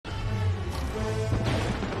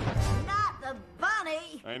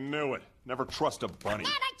bunny. I knew it. Never trust a bunny.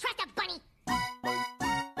 Never trust a bunny.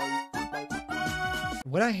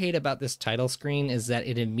 What I hate about this title screen is that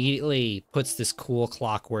it immediately puts this cool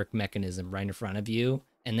clockwork mechanism right in front of you,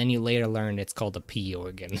 and then you later learn it's called a P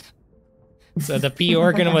organ. So the P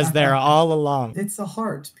organ was there all along. It's a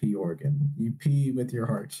heart P organ. You pee with your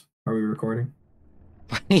heart. Are we recording?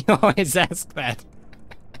 You always ask that.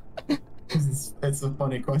 It's a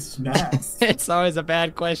funny question to ask. It's always a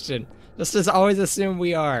bad question. Just always assume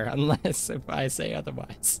we are, unless if I say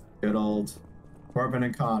otherwise. Good old Corbin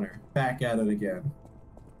and Connor, back at it again.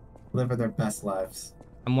 Living their best lives.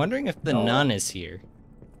 I'm wondering if the nun is here,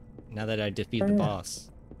 now that I defeat the yeah. boss.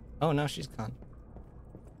 Oh, no, she's gone.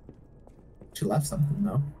 She left something,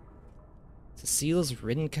 though. Cecile's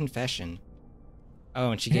written confession.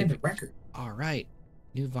 Oh, and she And gave a record. All right,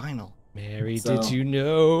 new vinyl. Mary, So- did you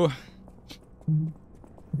know?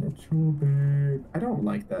 I don't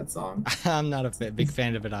like that song. I'm not a big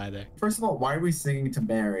fan of it either. First of all, why are we singing to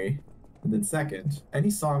Mary? And then second, any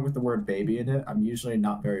song with the word baby in it, I'm usually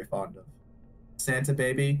not very fond of. Santa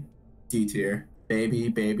Baby, D tier. Baby,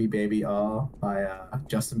 Baby, Baby, Oh by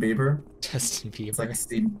Justin Bieber. Justin Bieber. It's like a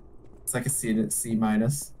C. It's like a C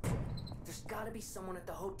minus. There's gotta be someone at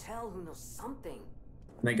the hotel who knows something.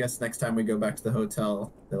 And I guess next time we go back to the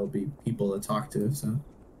hotel, there'll be people to talk to. So,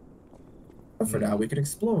 but for now, we could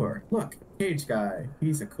explore. Look, Cage Guy.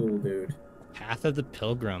 He's a cool dude. Path of the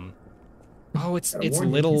Pilgrim. Oh, it's Gotta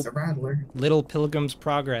warn you, he's a rattler. Little Pilgrim's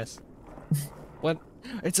Progress. What?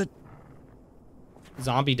 It's a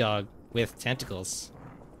zombie dog with tentacles.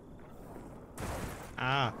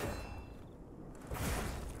 Ah.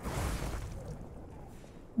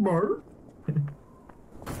 Mark?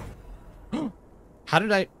 How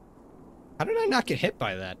did I not get hit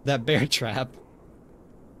by that bear trap?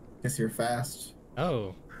 Guess you're fast.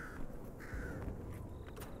 Oh.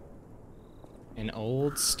 An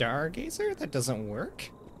old stargazer that doesn't work?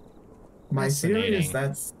 My theory is Fascinating.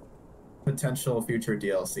 that's potential future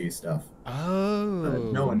DLC stuff. Oh.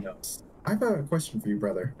 No one knows. I have a question for you,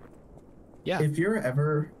 brother. Yeah. If you're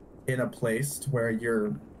ever in a place to where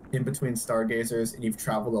you're in between stargazers and you've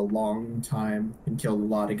traveled a long time and killed a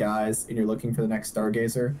lot of guys and you're looking for the next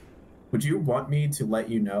stargazer, would you want me to let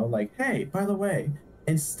you know, like, hey, by the way,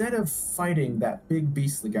 instead of fighting that big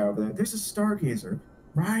beastly guy over there, there's a stargazer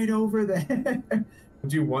right over there.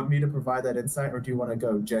 Would you want me to provide that insight, or do you want to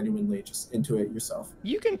go genuinely just into it yourself?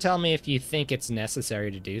 You can tell me if you think it's necessary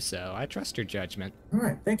to do so. I trust your judgment. All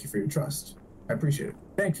right, thank you for your trust. I appreciate it.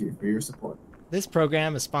 Thank you for your support. This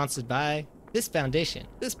program is sponsored by this foundation,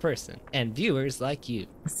 this person, and viewers like you.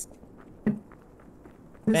 This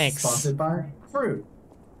Thanks. is sponsored by Fruit.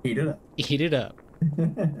 Eat it up. Eat it up.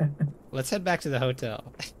 Let's head back to the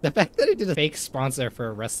hotel. The fact that he did a fake sponsor for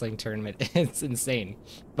a wrestling tournament is insane.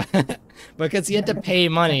 Because he had to pay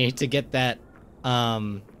money to get that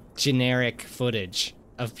generic footage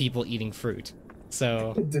of people eating fruit.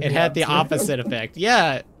 So Did it he had have the to? opposite effect.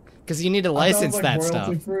 Yeah, because you need to license that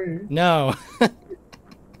stuff. Free. No.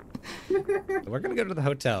 We're gonna go to the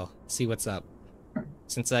hotel, see what's up.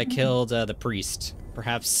 Since I killed the priest,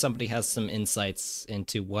 perhaps somebody has some insights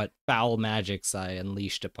into what foul magics I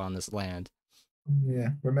unleashed upon this land. Yeah,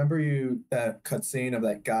 remember that cutscene of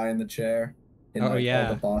that guy in the chair? In, Oh, like, yeah.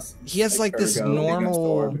 all the bosses, He has, like, this Ergo, Against normal-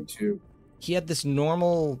 Orb 2. He had this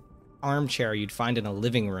normal armchair you'd find in a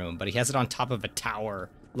living room, but he has it on top of a tower,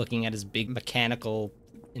 looking at his big mechanical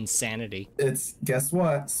insanity. It's, guess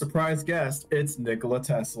what? Surprise guest. It's Nikola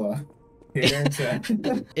Tesla. Here in chat.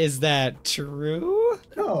 Is that true?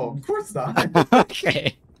 No, of course not.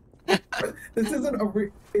 Okay. This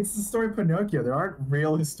isn't it's the story of Pinocchio. There aren't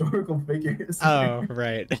real historical figures. Oh,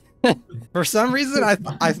 right. For some reason, I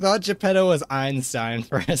thought Geppetto was Einstein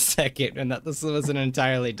for a second, and that this was an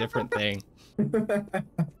entirely different thing. But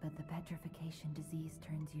the petrification disease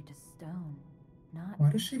turns you to stone, not.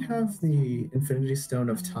 Why does she have the Infinity Stone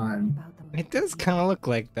of Time? It does kind of look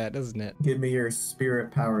like that, doesn't it? Give me your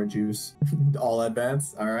spirit power juice. All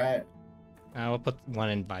advance? Alright. We'll put one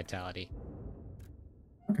in vitality.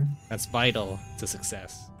 Okay. That's vital to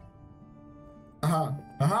success. Aha!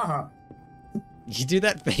 Aha! You do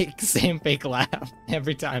that same fake laugh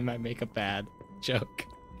every time I make a bad joke.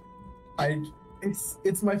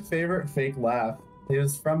 It's my favorite fake laugh. It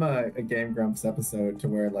was from a Game Grumps episode to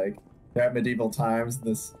where, like, they're at medieval times.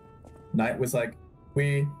 This knight was like,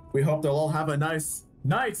 we hope they'll all have a nice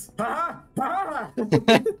night. Ha ha!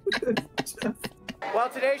 Well,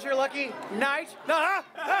 today's your lucky night.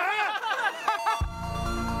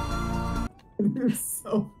 It's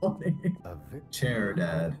so funny. A victim Chair, of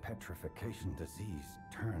Dad. the petrification disease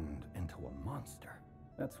turned into a monster.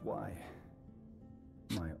 That's why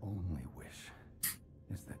my only wish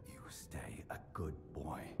is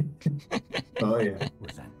Oh yeah,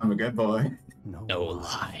 I'm a good boy. No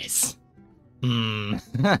lies.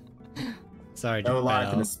 Sorry, No life,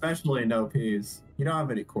 Geppetto. and especially no peas. You don't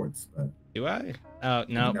have any quartz, but Do I? Oh,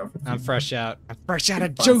 no. know for the I'm future. fresh out. I'm fresh out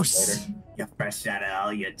of Find some juice. later. You're fresh out of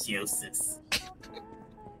all your juices.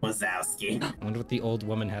 Wazowski. I wonder what the old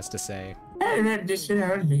woman has to say. Oh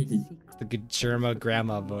The good Germa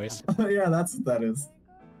grandma voice. yeah, that's what that is.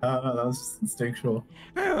 That was just instinctual.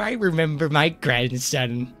 Oh, I remember my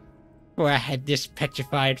grandson. Where I had this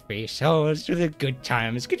petrified face. Oh, it's the good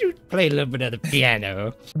times. Could you play a little bit of the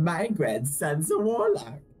piano? My grandson's a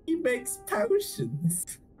warlock. He makes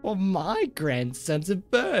potions. Well, my grandson's a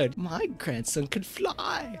bird. My grandson can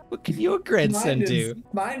fly. What can your grandson do?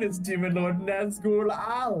 Mine is Demon Lord Nazgul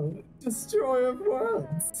Al, destroyer of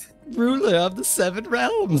worlds. Ruler of the Seven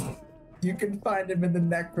Realms. You can find him in the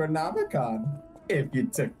Necronomicon. If you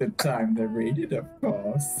took the time to read it, of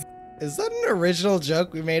course. Is that an original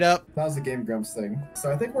joke we made up? That was a Game Grumps thing.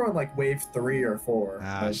 So I think we're on like wave 3 or 4.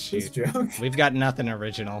 Ah, of this shoot. joke. We've got nothing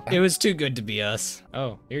original. It was too good to be us.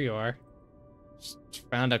 Oh, here you are. Just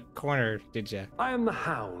found a corner, did ya? I am the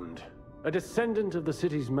Hound, a descendant of the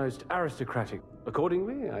city's most aristocratic.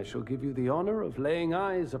 Accordingly, I shall give you the honor of laying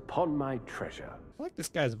eyes upon my treasure. I like this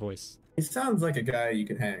guy's voice. He sounds like a guy you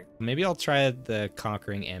could hang. Maybe I'll try the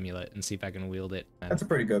Conquering Amulet and see if I can wield it. And That's a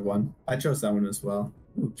pretty good one. I chose that one as well.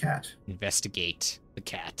 Ooh, cat. investigate the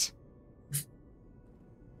cat.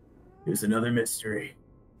 Here's another mystery.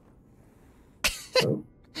 Oh.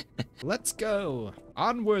 Let's go.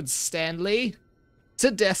 Onwards, Stanley.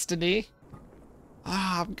 To destiny.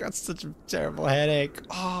 Ah, I've got such a terrible headache.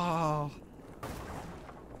 Oh.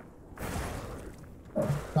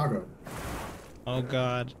 Taco. Oh,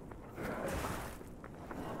 God.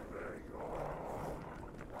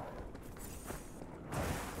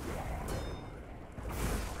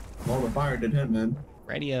 Well, the fire did him, man.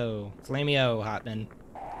 Radio. Flameo, Hotman.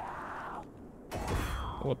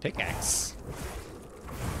 Oh, a pickaxe.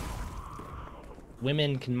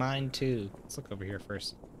 Women can mine too. Let's look over here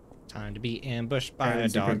first. Time to be ambushed by a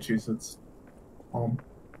dog. Massachusetts. Home.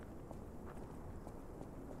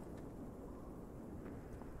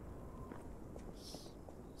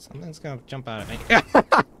 Something's gonna jump out at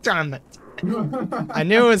me. Damn it. I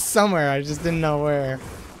knew it was somewhere, I just didn't know where.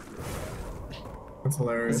 That's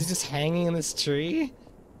hilarious. Is he just hanging in this tree?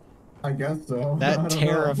 I guess so. I That don't know.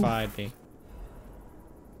 terrified me.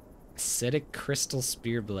 Acidic crystal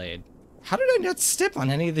spear blade. How did I not step on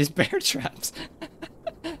any of these bear traps?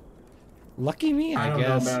 Lucky me, I I don't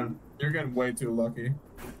guess. know, man. You're getting way too lucky.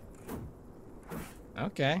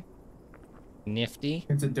 Okay. Nifty.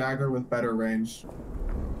 It's a dagger with better range.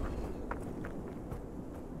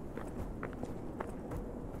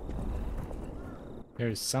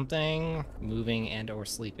 There's something moving and or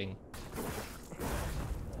sleeping.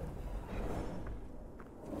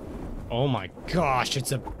 Oh my gosh,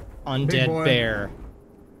 it's a Big undead boy. bear.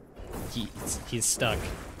 He's stuck.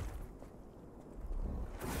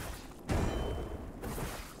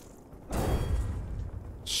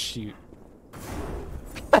 Shoot.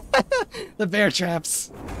 The bear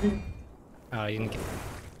traps. Oh, you didn't get...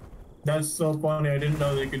 That's so funny. I didn't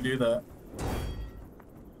know they could do that.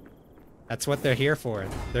 That's what they're here for.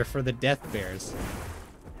 They're for the death bears.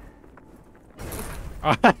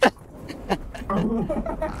 I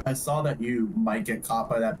saw that you might get caught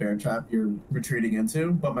by that bear trap you're retreating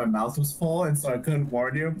into, but my mouth was full, and so I couldn't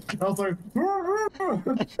warn you. I was like,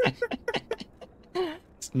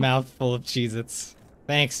 Mouth full of Cheez-Its.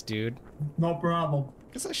 Thanks, dude. no problem.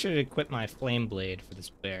 Guess I should equip my flame blade for this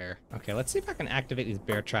bear. Okay, let's see if I can activate these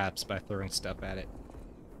bear traps by throwing stuff at it.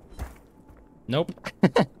 Nope.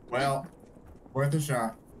 Well, worth a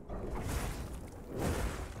shot.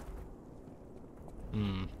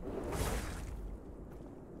 Hmm.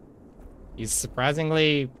 He's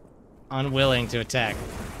surprisingly unwilling to attack.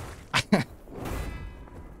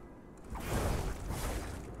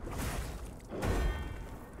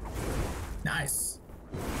 Nice.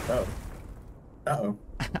 Oh. Uh-oh.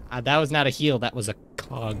 That was not a heal, that was a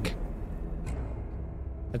cog.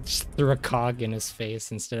 I just threw a cog in his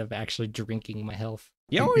face instead of actually drinking my health.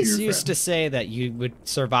 You Thank you, always your used friend. to say that you would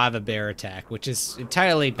survive a bear attack, which is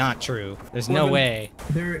entirely not true. There's no Well, way.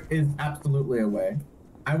 There is absolutely a way.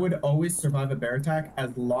 I would always survive a bear attack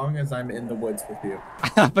as long as I'm in the woods with you.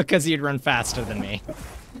 Because you'd run faster than me.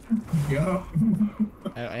 Yup.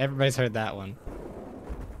 Everybody's heard that one.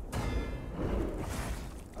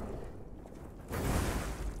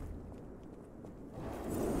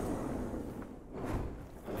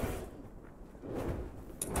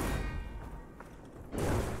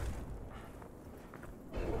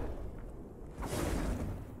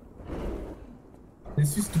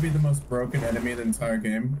 This used to be the most broken enemy in the entire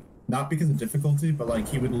game. Not because of difficulty, but like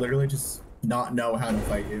he would literally just not know how to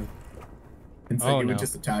fight you. And so you would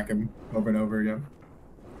just attack him over and over again.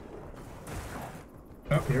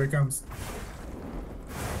 Oh, here he comes.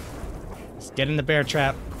 Just get in the bear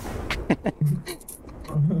trap. It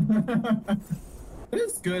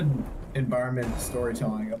is good environment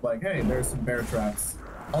storytelling of like, hey, there's some bear traps.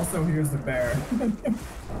 Also, here's the bear.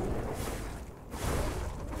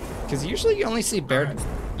 Because usually you only see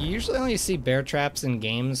bear traps in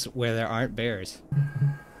games where there aren't bears.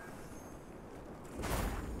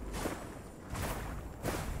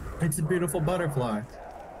 It's a beautiful butterfly.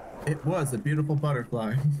 It was a beautiful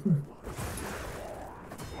butterfly.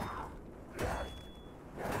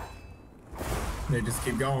 They just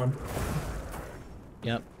keep going.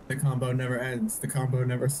 Yep. The combo never ends. The combo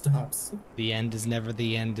never stops. The end is never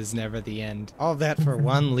the end is never the end. All that for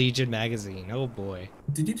one Legion magazine. Oh boy.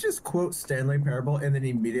 Did you just quote Stanley Parable and then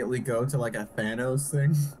immediately go to like a Thanos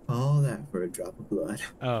thing? All that for a drop of blood.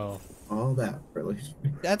 Oh. All that for Legion.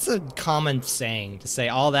 That's a common saying, to say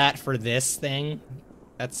all that for this thing.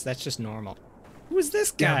 That's just normal. Who is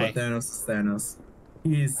this guy? Yeah, but Thanos is Thanos.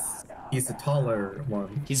 He's a taller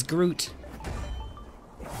one. He's Groot.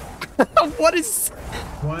 What is...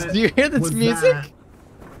 What? Do you hear this music? That?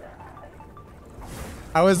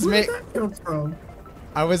 I was Where did that come from?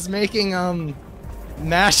 I was making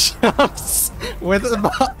mashups with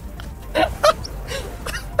a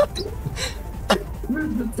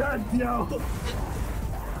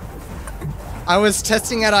I was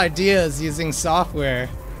testing out ideas using software.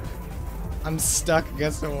 I'm stuck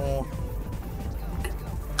against the wall.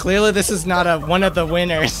 Clearly this is not one of the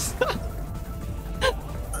winners.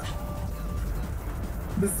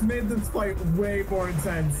 This made this fight way more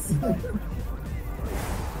intense.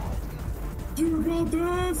 You got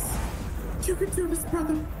this! You can do this,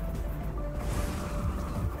 brother!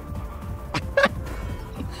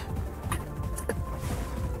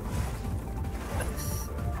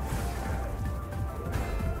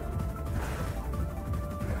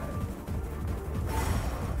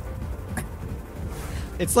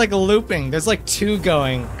 It's like looping. There's like two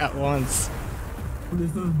going at once.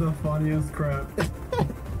 This is the funniest crap.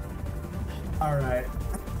 Alright.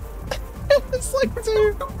 It's like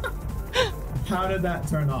two. How did that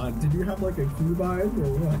turn on? Did you have like a keybind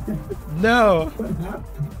or what? No. What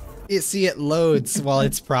happened? It loads while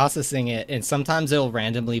it's processing it, and sometimes it'll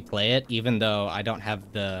randomly play it, even though I don't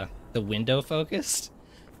have the window focused.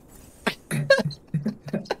 It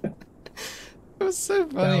was so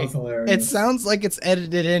funny. That was hilarious. It sounds like it's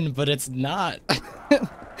edited in, but it's not.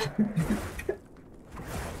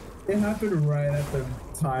 It happened right at the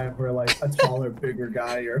time where like a taller, bigger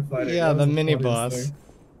guy you're fighting. Yeah, the That was mini funniest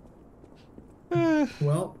boss. thing.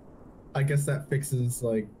 Well, I guess that fixes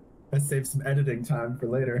like that saves some editing time for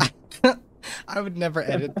later. I would never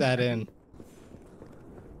edit that in.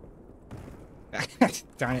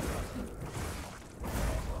 Darn it.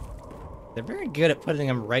 They're very good at putting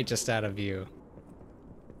them right just out of view.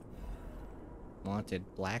 Wanted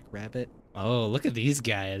black rabbit. Oh, look at these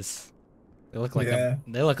guys. They look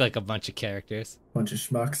like a bunch of characters. Bunch of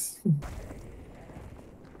schmucks.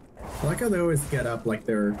 I like how they always get up like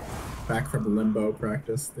they're back from limbo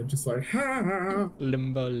practice. They're just like, ha, ha, ha.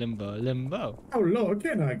 Limbo, limbo, limbo. How low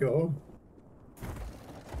can I go?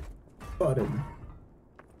 Button.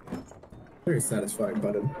 Very satisfying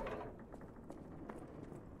button.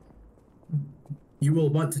 You will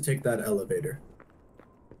want to take that elevator.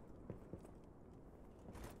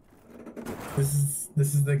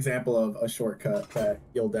 This is the example of a shortcut that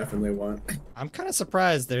you'll definitely want. I'm kind of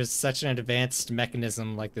surprised there's such an advanced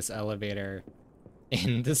mechanism like this elevator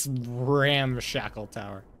in this ramshackle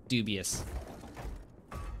tower. Dubious.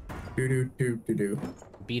 Do.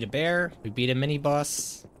 Beat a bear, we beat a mini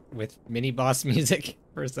boss with mini boss music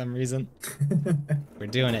for some reason. We're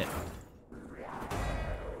doing it.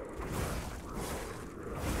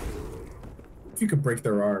 You could break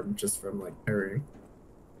their arm just from like parrying.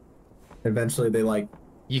 Eventually they like...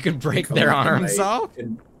 You could break become, their like, a arms knight off?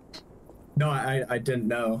 No, I didn't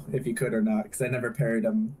know if you could or not, because I never parried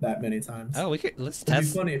them that many times. Oh, let's It'd be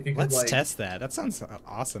test. funny if you could, Let's like, test that. That sounds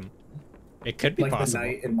awesome. It could be like possible. the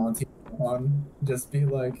knight in Monty Python, just be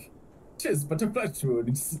like, "'Tis but a flesh wound,"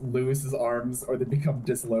 and just lose his arms, or they become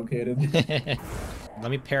dislocated.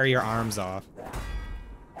 Let me parry your arms off.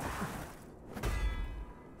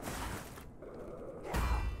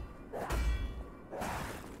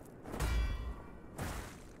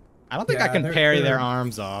 I don't think I can parry their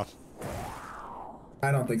arms off. I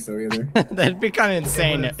don't think so either. That'd be kind of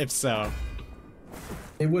insane if so.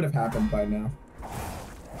 It would have happened by now.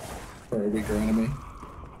 For a weaker enemy.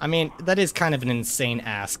 I mean, that is kind of an insane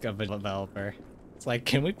ask of a developer. It's like,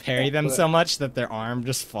 can we parry them so much that their arm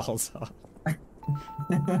just falls off?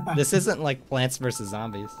 This isn't like Plants vs.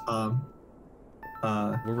 Zombies.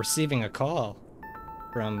 We're receiving a call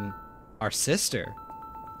from our sister.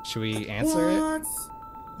 Should we answer it?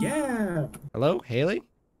 Yeah. Hello, Haley?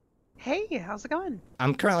 Hey, how's it going?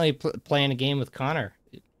 I'm currently playing a game with Connor.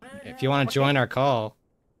 If you want to join our call,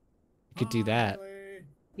 you could do that.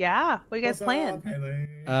 Yeah, what are you guys playing?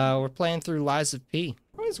 We're playing through Lies of P.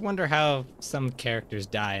 I always wonder how some characters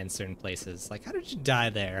die in certain places. Like, how did you die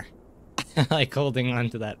there? Like, holding on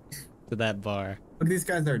to that bar. Look, these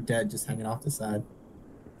guys are dead, just hanging off the side.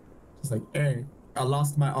 Just like, hey, I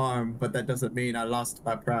lost my arm, but that doesn't mean I lost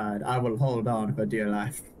my pride. I will hold on for dear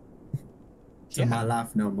life. To my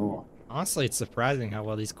life no more. Honestly, it's surprising how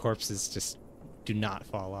well these corpses just do not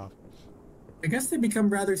fall off. I guess they become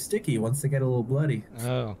rather sticky once they get a little bloody.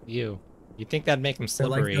 Oh, you think that'd make them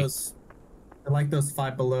slippery? They're like those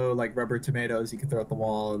Five Below like rubber tomatoes you can throw at the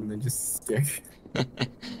wall and they just stick.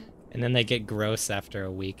 And then they get gross after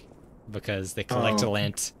a week because they collect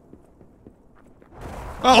lint.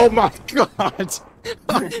 Oh my god!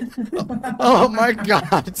 Oh my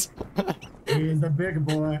god! He's a big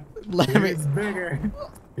boy. He's bigger.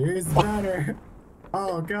 He's better.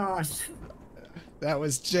 Oh gosh. That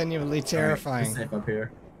was genuinely terrifying. Right, safe up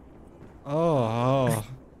here. Oh.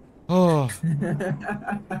 I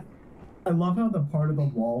love how the part of the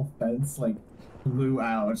wall fence like blew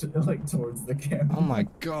out like towards the camera. Oh my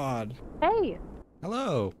god. Hey.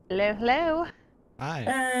 Hello. Hello, hello. Hi.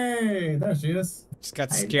 Hey, there she is. Just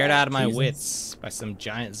got scared out of my wits by some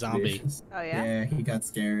giant zombie. Oh yeah? Yeah, he got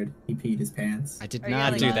scared. He peed his pants. I did Are you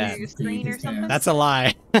not like do on that. your screen or something? That's a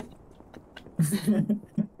lie.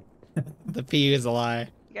 The P is a lie.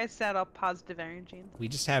 You guys sound all positive energy. We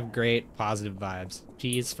just have great positive vibes.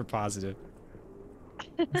 P is for positive.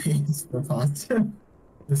 He's for positive.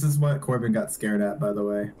 This is what Corbin got scared at, by the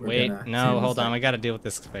way. Wait, no, hold on. We gotta deal with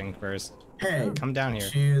this thing first. Hey, come down here.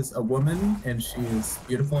 She is a woman, and she is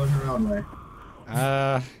beautiful in her own way.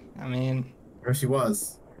 I mean... Or she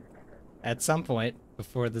was. At some point,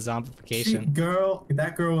 before the zombification.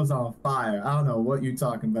 That girl was on fire. I don't know what you're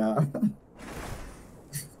talking about.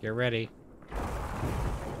 Get ready.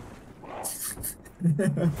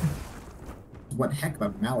 What heck of a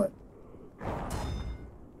mallet.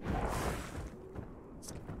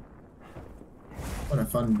 What a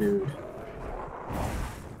fun dude.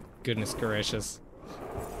 Goodness gracious.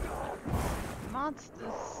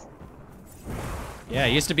 Monsters. Yeah,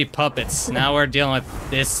 it used to be puppets. Now we're dealing with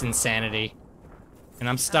this insanity. And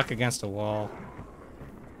I'm stuck against a wall.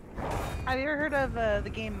 Have you ever heard of the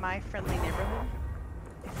game My Friendly Neighborhood?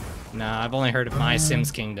 Nah, I've only heard of My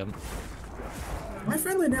Sims Kingdom. My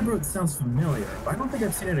Friendly Neighborhood sounds familiar, but I don't think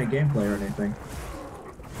I've seen it in gameplay or anything.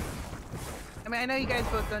 I mean, I know you guys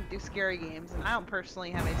both don't do scary games, and I don't personally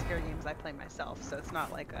have any scary games I play myself, so it's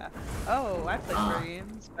not like oh, I play scary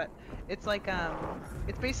games, but it's like,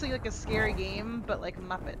 it's basically like a scary game, but like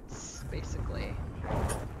Muppets, basically.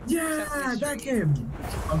 Yeah, that game!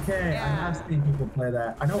 Okay, Yeah. I have seen people play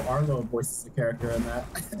that. I know Arlo voices the character in that.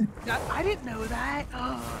 I didn't know that!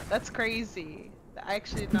 Oh, that's crazy. I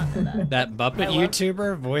actually did not know that. That Muppet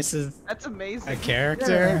YouTuber voices That's amazing. a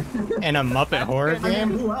character in a Muppet horror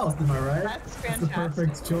game? Who else, am I right? That's That's the fantastic.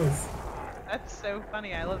 perfect choice. That's so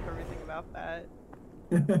funny. I love everything about that.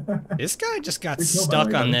 This guy just got Good kill, by the stuck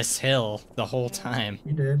way, on buddy. this hill the whole time.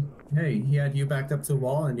 He did. Hey, he had you backed up to a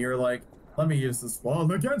wall, and you're like, let me use this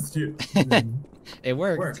wall against you. It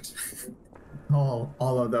worked. Worked. All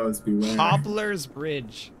of those beware. Hobbler's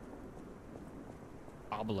Bridge.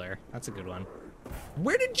 Hobbler. That's a good one.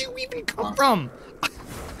 Where did you even come from?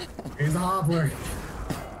 He's a hobbler.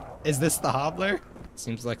 Is this the Hobbler?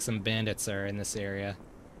 Seems like some bandits are in this area.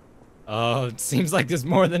 Oh, it seems like there's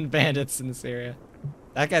more than bandits in this area.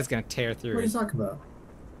 That guy's gonna tear through. What are you talking about?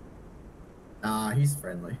 He's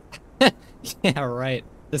friendly. Yeah, right.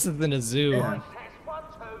 This isn't a zoo. Yeah.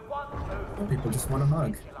 Some people just want a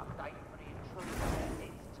hug.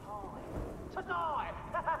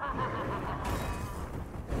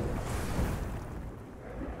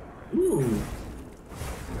 Ooh.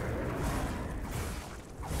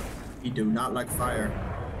 You do not like fire.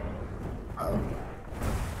 Uh-oh.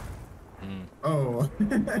 Oh.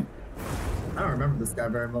 I don't remember this guy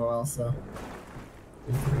very well, so.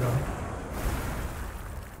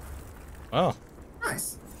 Oh,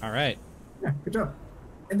 Nice. all right. Yeah, good job.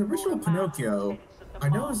 In the original Pinocchio, I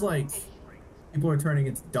know it's like people are turning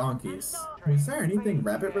into donkeys. Was there anything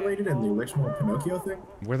rabbit related in the original Pinocchio thing?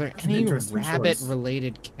 Were there That's an any interesting choice.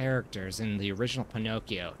 rabbit-related characters in the original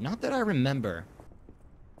Pinocchio? Not that I remember.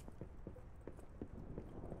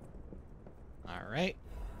 right.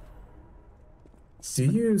 Do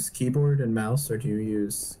you use keyboard and mouse, or do you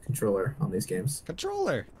use controller on these games?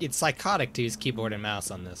 Controller. It's psychotic to use keyboard and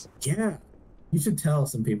mouse on this. Yeah. You should tell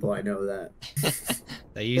some people I know that.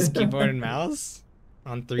 They use keyboard and mouse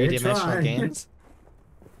on They three-dimensional try. games?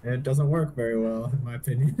 It doesn't work very well, in my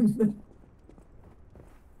opinion.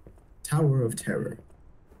 Tower of Terror.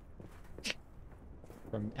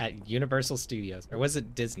 From at Universal Studios. Or was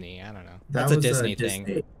it Disney? I don't know. That That's a was, Disney Disney.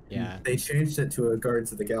 thing. Yeah. They changed it to a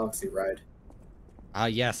Guardians of the Galaxy ride. Ah,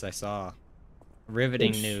 yes, I saw.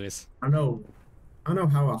 Riveting Which- news. I don't know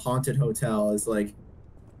how a haunted hotel is like,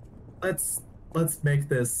 let's make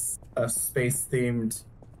this a space-themed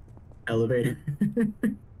elevator.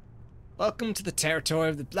 Welcome to the territory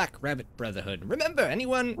of the Black Rabbit Brotherhood. Remember,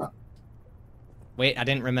 anyone... Wait, I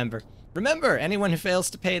didn't remember. Remember, anyone who fails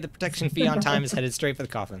to pay the protection fee on time is headed straight for the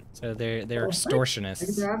coffin. So they're Thanks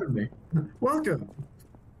extortionists. for having me. Welcome.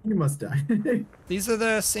 You must die. These are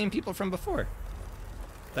the same people from before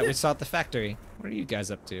that we saw at the factory. What are you guys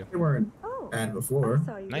up to? They weren't Oh, bad before. I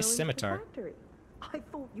saw you Nice go into the scimitar. factory. I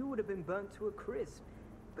thought you would have been burnt to a crisp.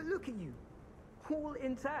 But look at you, all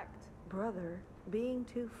intact. Brother, being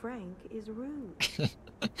too frank is rude.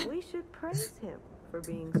 We should praise him for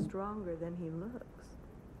being stronger than he looks.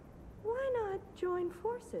 Why not join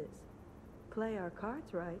forces? Play our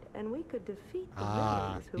cards right, and we could defeat the Ah,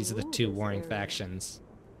 villains who these are the rule two this warring area. factions.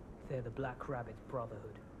 They're the Black Rabbit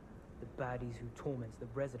Brotherhood, the baddies who torment the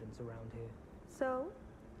residents around here. So,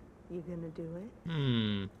 you gonna do it?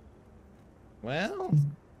 Hmm. Well,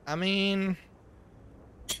 I mean,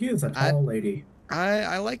 She is a tall lady.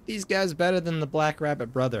 I like these guys better than the Black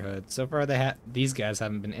Rabbit Brotherhood. So far, these guys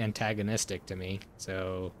haven't been antagonistic to me.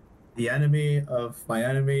 So, The enemy of my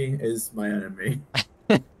enemy is my enemy.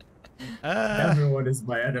 uh, Everyone is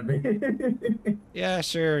my enemy. yeah,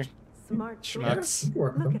 sure. Smart Schmucks. choice.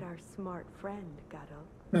 Work Look them. at our smart friend, Gato.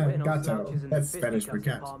 We're no Gato. slouches in the That's Spanish for fisticuffs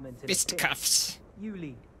cat. department in the pit. Fisticuffs. You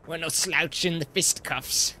lead. We're no slouch in the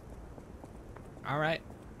fisticuffs. All right.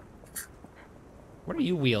 What are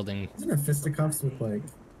you wielding? Isn't there fisticuffs with like?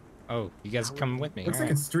 Oh, you guys are coming with me. Looks All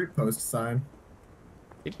like right. a street post sign.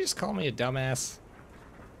 Did you just call me a dumbass?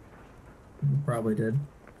 You probably did.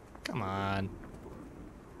 Come on.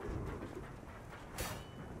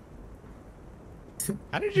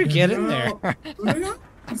 How did you get in there? No.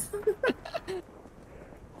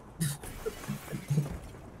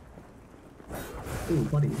 Ooh,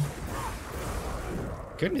 buddy.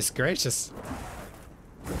 Goodness gracious.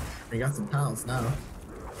 We got some pals now.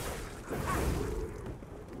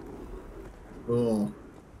 Cool.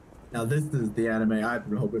 Now this is the anime I've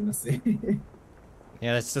been hoping to see.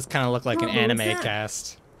 Yeah, this just kind of looked like an Oh, what was anime that?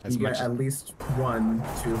 cast. As You much. get at least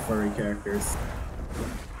 2 furry characters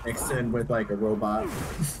mixed in with like a robot.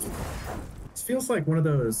 It feels like one of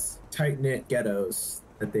those tight-knit ghettos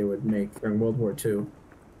that they would make during World War II.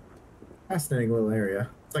 Fascinating little area.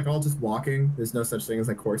 It's like all just walking. There's no such thing as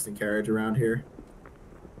like horse and carriage around here.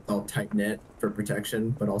 It's all tight-knit for protection,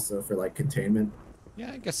 but also for like containment,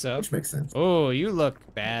 Yeah, I guess so. which makes sense. Oh, you look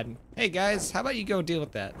bad. Hey guys, how about you go deal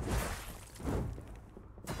with that?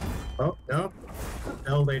 Oh, no.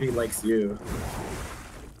 Bell lady likes you.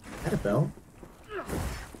 Is that a bell?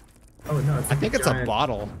 Oh, no, it's I like think it's a giant-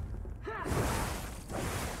 bottle.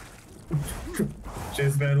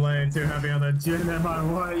 She's been laying too heavy on the gin in my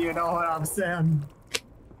water, you know what I'm saying?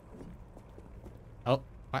 Oh,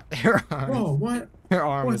 her arm. Whoa, what? Her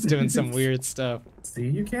arm What is doing is some this? weird stuff. See,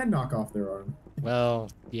 you can knock off their arm. Well,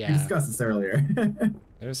 We yeah. discussed this earlier.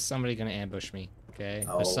 There's somebody gonna ambush me. Okay.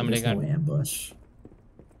 Oh, There's somebody there's gonna. no ambush.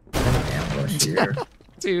 There's no ambush here.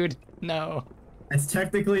 Dude, no. It's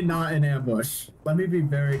technically not an ambush. Let me be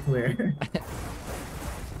very clear.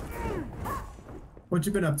 What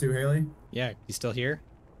you been up to, Haley? Yeah, you still here?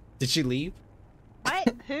 Did she leave?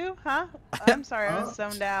 What? Who? Huh? I'm sorry, I was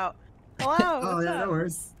zoned out. Hello. Oh, what's yeah, up? no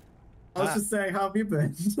worries. I was Ah. just saying, how have you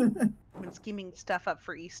been? I've been scheming stuff up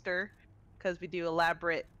for Easter because we do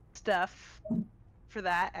elaborate stuff for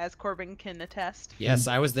that, as Corbin can attest. Yes,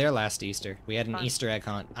 I was there last Easter. We had an Fun. Easter egg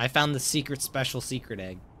hunt. I found the special secret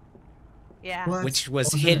egg, Yeah. What? which was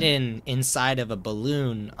What was in it? hidden inside of a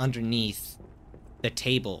balloon underneath the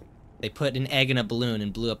table. They put an egg in a balloon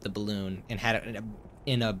and blew up the balloon and had it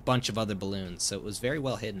in a bunch of other balloons, so it was very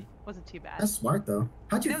well hidden. Wasn't too bad. That's smart, though.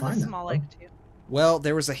 How'd you It was find a that? small bro? egg too. Well,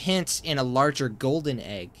 there was a hint in a larger golden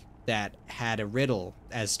egg that had a riddle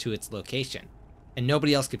as to its location. And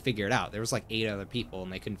nobody else could figure it out. There was like 8 other people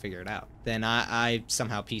and they couldn't figure it out. Then I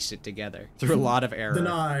somehow pieced it together through a lot of error. Then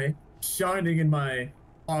I, shining in my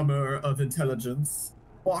armor of intelligence,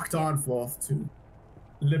 walked on forth to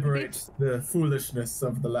liberate the foolishness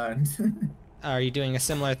of the land. Are you doing a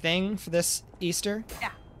similar thing for this Easter? Yeah.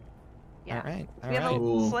 Yeah. All right. We have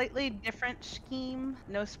Cool. a slightly different scheme.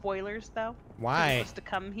 No spoilers, though. Why? You're supposed to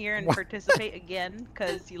come here and participate again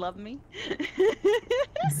because you love me.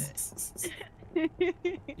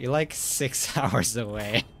 You're like 6 hours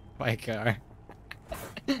away by car.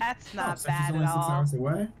 That's not Texas bad only at 6 all. hours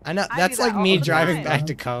away? I know I that's do that like all me the driving time. back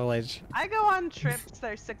to college. I go on trips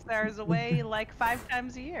that are 6 hours away like 5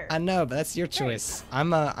 times a year. I know, but that's your choice.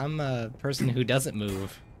 I'm a person who doesn't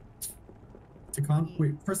move.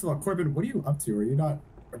 Wait, first of all, Corbin, what are you up to?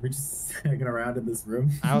 Are we just hanging around in this room?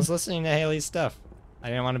 I was listening to Haley's stuff. I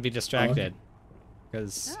didn't want to be distracted.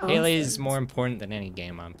 Because Oh, Haley's more important than any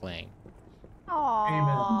game I'm playing. Aww,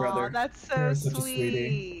 Amen, brother. that's so You're such a sweet.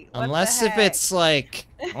 sweetie. What Unless the if heck? it's like,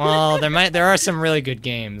 well, there are some really good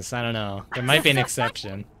games. I don't know. There might be an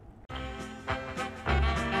exception.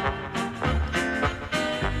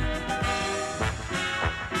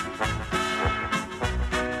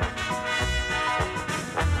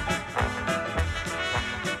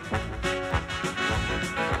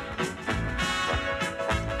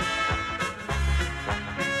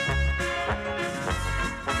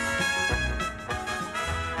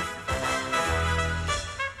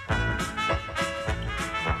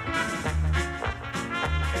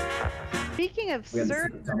 Speaking of We had the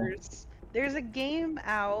secret tunnel. servers, there's a game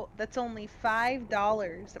out that's only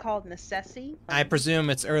 $5 called Necessity. I presume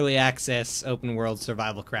it's early access open world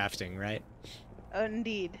survival crafting, right? Oh,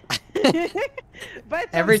 indeed. But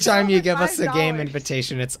it's Every on time sale you for give us a game $5.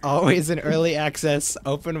 invitation, it's always an early access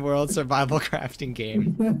open world survival crafting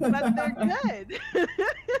game. But they're good.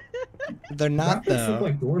 They're not Graphics look though.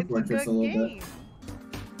 like Dwarf It's a Fortress good a little game. bit.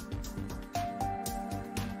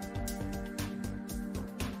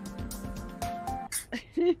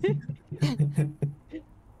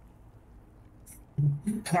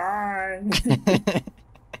 Hi.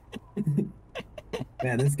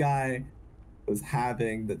 Man, this guy was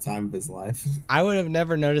having the time of his life. I would have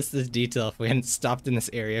never noticed this detail if we hadn't stopped in this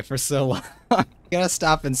area for so long. You gotta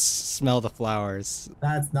stop and smell the flowers.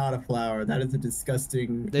 That's not a flower. That is a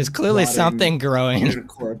disgusting. There's clearly rotting something growing.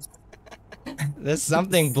 corpse. There's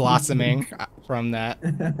something blossoming from that.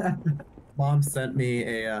 Mom sent me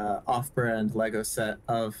a off-brand Lego set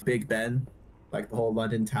of Big Ben, like the whole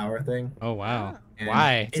London Tower thing. Oh wow. And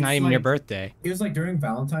Why? It's not even your like- birthday. It was like during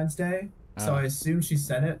Valentine's Day, so Oh. I assume she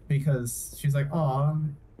sent it because she's like, "Oh,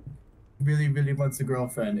 really, really wants a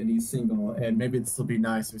girlfriend, and he's single, and maybe this will be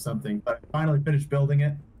nice or something." But I finally finished building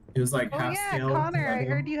it. It was like Oh half yeah, scale. Connor, I Lego.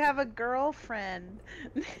 heard you have a girlfriend.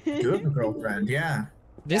 You have a girlfriend, yeah.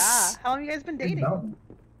 This Yeah. How long have you guys been Big dating? development.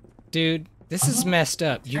 dude, this is messed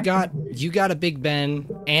up. You got a Big Ben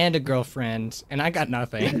and a girlfriend, and I got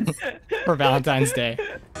nothing for Valentine's Day.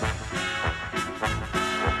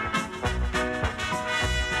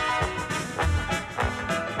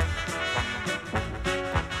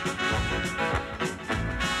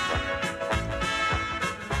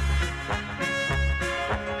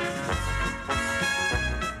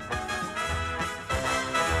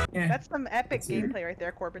 Yeah. That's some epic Let's hear it. gameplay right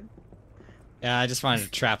there, Corbin. Yeah, I just wanted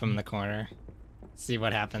to trap him in the corner. See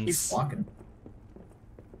what He's happens. walking.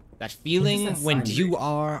 That feeling that when sign you read?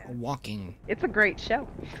 are walking. It's a great show.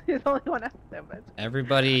 There's only one episode, but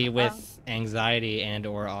Everybody with anxiety and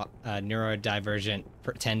or neurodivergent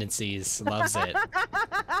tendencies loves it. I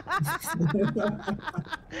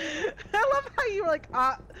love how you were like,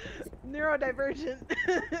 neurodivergent.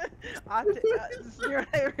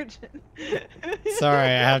 Neurodivergent. Sorry,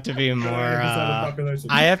 I have to be more. 30% of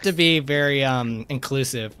population. I have to be very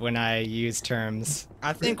inclusive when I use terms.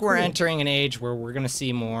 I think we're Cool. entering an age where we're gonna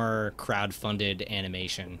see more crowd-funded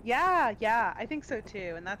animation. Yeah, yeah, I think so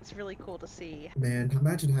too, and that's really cool to see. Man,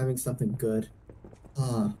 imagine having something good.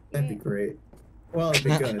 Oh, that'd be great. Well, it'd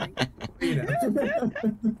be good. You know.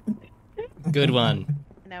 Good one.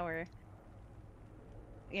 Now we're,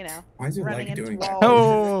 Why is your running leg into doing walls that?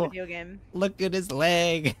 Oh. in this video game. Look at his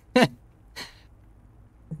leg.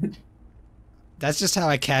 That's just how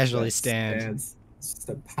I casually That stand. stance. It's just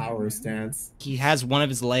a power stance. He has one of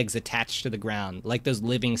his legs attached to the ground, like those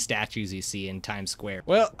living statues you see in Times Square.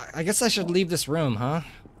 Well, I guess I should leave this room, huh?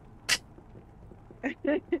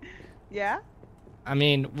 Yeah? I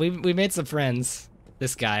mean, we made some friends.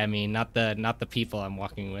 This guy, I mean, not the people I'm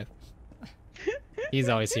walking with. He's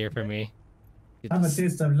always here for me. Have a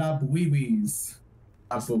taste of La Bouies.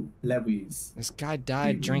 Lewies. This guy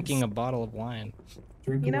died drinking a bottle of wine.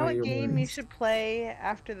 Drink You know away what your game you worries. should play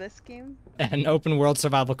after this game? An open world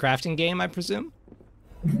survival crafting game, I presume?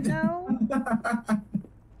 No?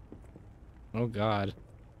 Oh god.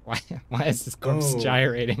 Why is this corpse Oh.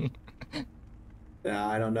 gyrating? Yeah,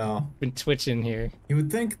 I don't know. Been twitching here. You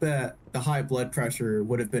would think that the high blood pressure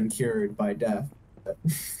would have been cured by death. But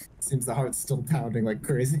seems the heart's still pounding like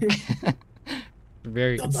crazy.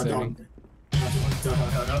 Very Dun, dun, concerning. dun. Dun,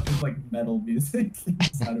 dun, dun, dun. It's like metal music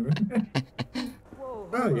inside of it. Whoa,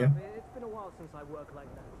 Oh, hold yeah. up. It's been a while since I worked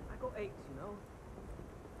like that. I got aches, you know?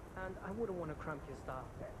 And I wouldn't want to cramp your style.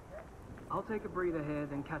 I'll take a breather here,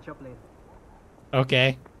 then catch up later.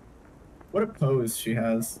 Okay. What a pose she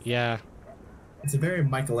has. Yeah. It's a very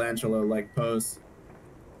Michelangelo-like pose.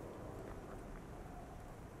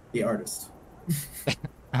 The artist.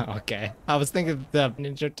 Oh, okay. I was thinking the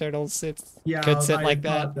Ninja Turtles Yeah, could sit I like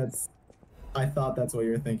thought that. I thought that's what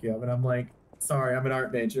you were thinking of, and I'm like, sorry, I'm an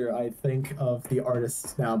art major. I think of the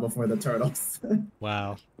artist now before the turtles.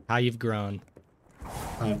 Wow. How you've grown.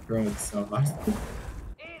 I've grown so much.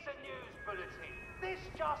 Here's a news bulletin. This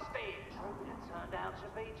just in. Trina turned out to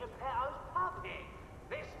be Geppetto's puppet.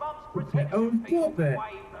 This month's Geppetto's protection fee will puppet.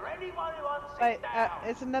 waive for anyone who unsits But down.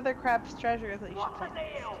 it's another crab's treasure that you should What's the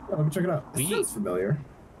take. deal? Oh, let me check it out. This We- sounds familiar.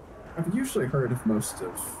 I've usually heard of most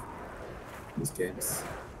of these games.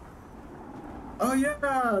 Oh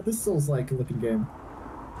yeah, this Souls-like looking game.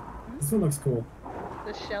 This one looks cool.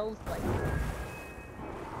 The shells like.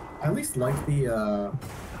 I at least like the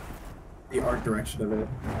art direction of it.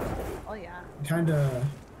 Oh yeah. Kinda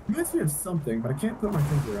reminds me of something, but I can't put my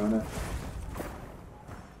finger on it.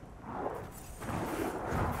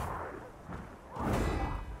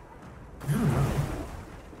 I don't know.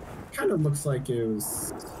 Kinda looks like it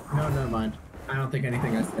was... No, never mind. I don't think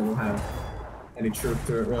anything I say will have any truth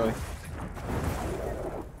to it, really.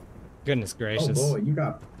 Goodness gracious. Oh boy, you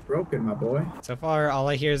got broken, my boy. So far, all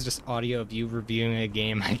I hear is just audio of you reviewing a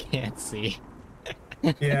game I can't see.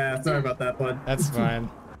 Yeah, sorry about that, bud. That's fine.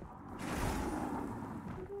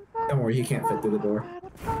 Don't worry, he can't fit through the door.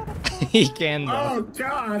 He can though. Oh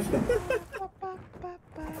god!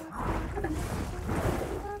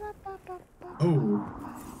 Oh.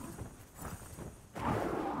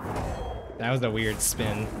 That was a weird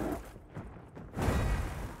spin.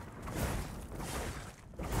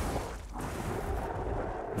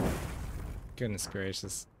 Goodness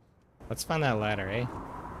gracious. Let's find that ladder, eh?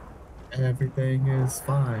 Everything is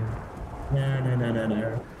fine. Na na na na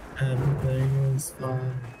na. Everything is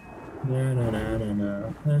fine. Na na na na na.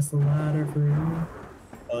 That's the ladder for you,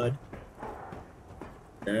 bud.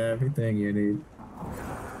 Everything you need.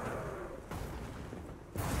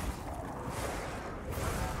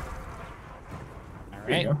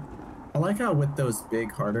 There you Alright. go. I like how with those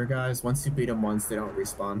big harder guys, once you beat them once, they don't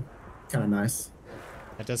respawn. Kind of nice,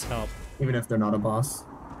 That does help. even if they're not a boss.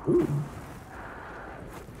 Ooh.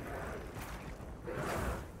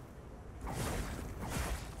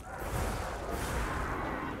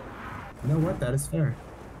 You know what? That is fair.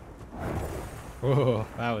 Whoa,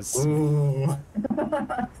 that was... Ooh.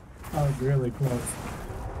 That was really close.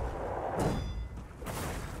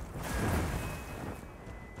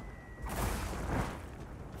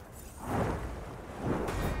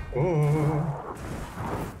 Oh.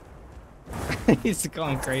 He's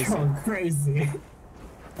going crazy. Going crazy.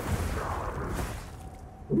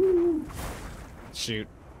 Ooh. Shoot.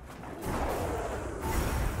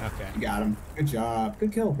 Okay. You got him. Good job.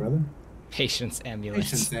 Good kill, brother. Patience amulet.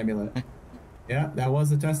 Patience amulet. Yeah, that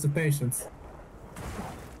was a test of patience.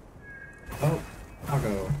 Oh, I'll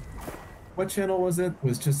go. What channel was it? It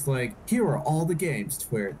was just like, here are all the games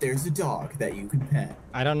where there's a dog that you can pet.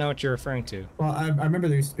 I don't know what you're referring to. Well, I remember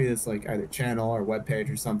there used to be this like either channel or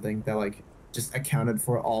webpage or something that like just accounted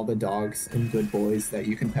for all the dogs and good boys that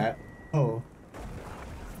you can pet. Oh.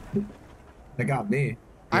 That got me.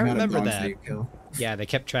 The I amount of remember dogs that. you kill. Yeah, they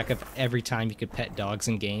kept track of every time you could pet dogs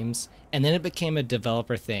in games, and then it became a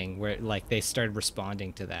developer thing where like they started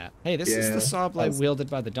responding to that. Hey, this is Yeah, the saw blade that's- wielded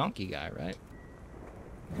by the donkey guy, right?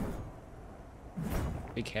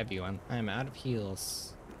 Big heavy one. I am out of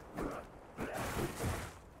heals.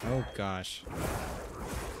 Oh gosh.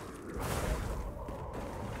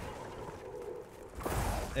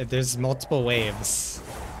 There's multiple waves.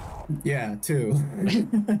 Yeah, two.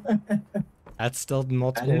 That's still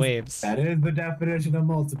multiple waves. That is the definition of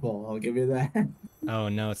multiple. I'll give you that. Oh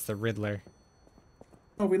no, it's the Riddler.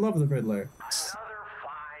 Oh, we love the Riddler. Another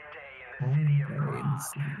fine day in the city of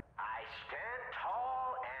Days. I stand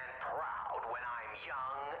tall and proud when I'm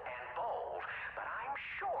young and bold, but I'm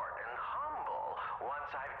short and humble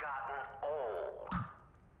once I've gotten old.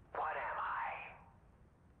 What am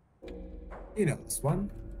I? You know this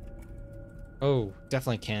one. Oh,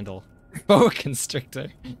 definitely Candle. Boa Constrictor.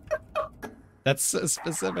 That's so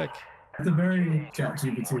specific. It's a very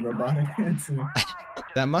ChatGPT robotic answer.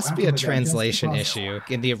 That must Have be to a look at translation just issue.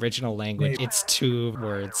 In the original language, Maybe. it's 2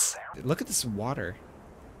 words. Look at this water.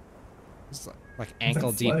 It's like ankle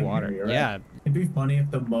like deep flooding water. area, right? Yeah. It'd be funny if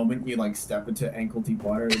the moment you like step into ankle deep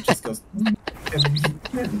water, it just goes and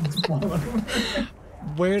then you just fall over.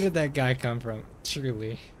 Where did that guy come from?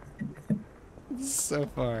 Truly. So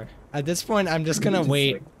far. At this point, I'm just gonna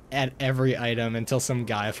wait like... at every item until some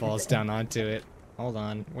guy falls down onto it. Hold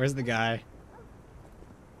on. Where's the guy?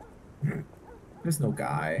 There's no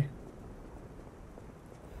guy.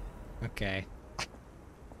 Okay.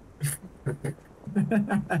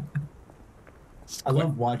 I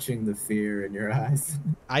love watching the fear in your eyes.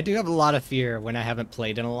 I do have a lot of fear when I haven't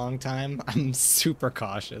played in a long time. I'm super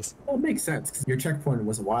cautious. Well, it makes sense, because your checkpoint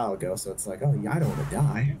was a while ago, so it's like, oh, yeah, I don't want to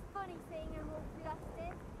die.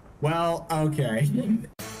 Well, okay.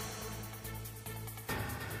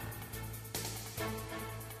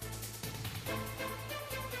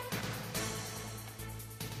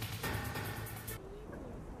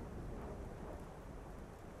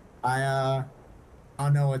 I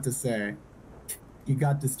don't know what to say. You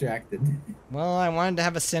got distracted. Well, I wanted to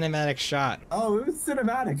have a cinematic shot. Oh, it was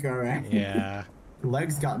cinematic, alright. Yeah.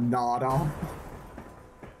 Legs got gnawed off.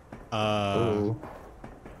 Oh.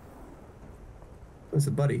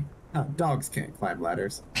 Listen, buddy. Dogs can't climb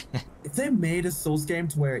ladders. If they made a Souls game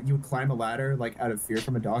to where you would climb a ladder, like, out of fear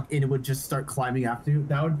from a dog, and it would just start climbing after you,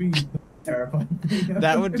 that would be terrifying.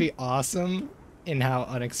 That would be awesome in how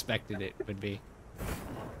unexpected it would be.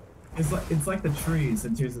 It's like the trees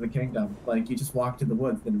in Tears of the Kingdom. Like, you just walk to the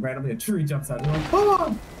woods, then randomly a tree jumps out, and you're like,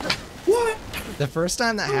 oh! What? The first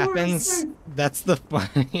time that happens, that's the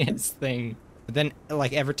funniest thing. But then,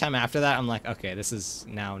 like, every time after that, I'm like, okay, this is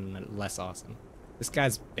now less awesome. This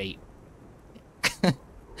guy's bait.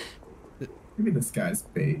 Maybe this guy's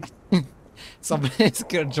bait. Somebody's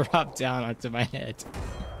gonna drop down onto my head.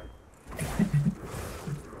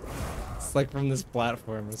 It's like from this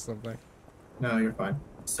platform or something. No, you're fine.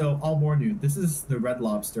 So, I'll warn you, this is the Red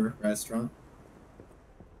Lobster restaurant.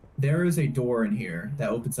 There is a door in here that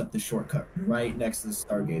opens up the shortcut right next to the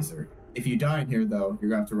Stargazer. If you die in here, though,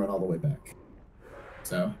 you're gonna have to run all the way back.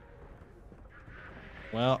 So.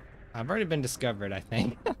 Well, I've already been discovered, I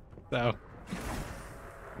think. So.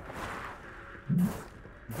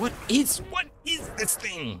 What is this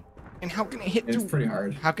thing? And how can it hit through? It's pretty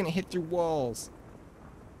hard. How can it hit through walls?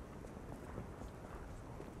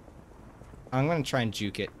 I'm gonna try and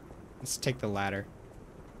juke it. Let's take the ladder.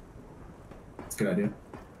 That's a good idea.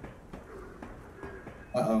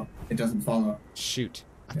 Uh-oh, it doesn't follow. Shoot.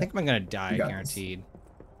 I think I'm gonna die, guaranteed.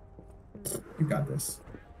 You got this.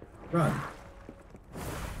 Run.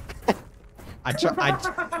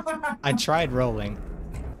 I tried rolling.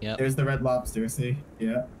 Yep. There's the Red Lobster, see?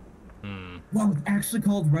 Yeah. Hmm. Wow, it's actually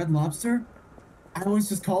called Red Lobster? I always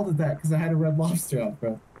just called it that because I had a Red Lobster out,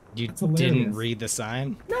 bro. You didn't read the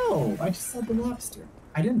sign? No, I just said the lobster.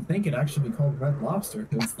 I didn't think it'd actually be called Red Lobster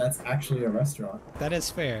because that's actually a restaurant. That is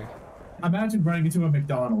fair. Imagine running into a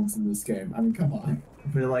McDonald's in this game. I mean, come on.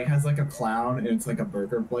 But it like has like a clown and it's like a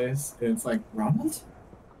burger place and it's like, Ronald? It's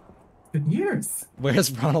been years.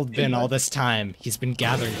 Where's Ronald been all this time? He's been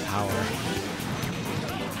gathering power.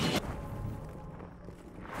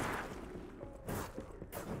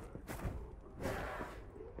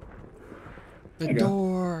 The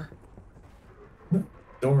door.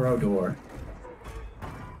 Door, oh door.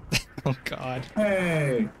 Oh god.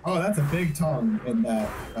 Hey! Oh, that's a big tongue in that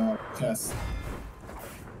chest.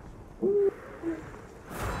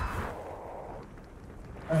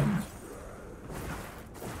 Range.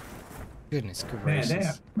 Goodness gracious. Man, they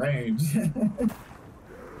have range.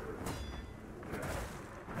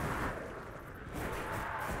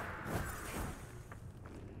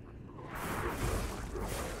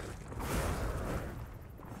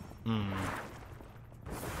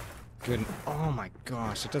 Good. Oh my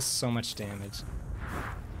gosh, it does so much damage.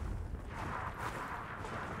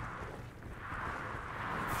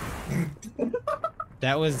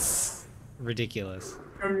 That was ridiculous.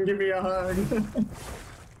 Come give me a hug.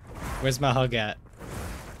 Where's my hug at?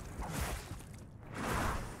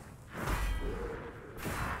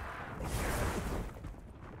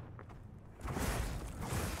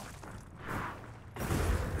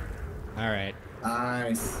 Alright.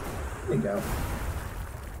 Nice. There you go.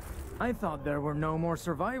 I thought there were no more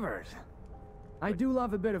survivors. I do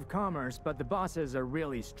love a bit of commerce, but the bosses are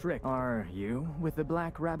really strict. Are you with the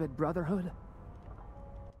Black Rabbit Brotherhood?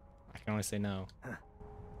 I can only say no.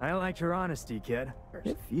 I like your honesty, kid.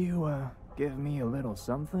 If you, give me a little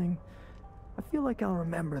something, I feel like I'll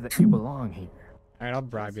remember that you belong here. Alright, I'll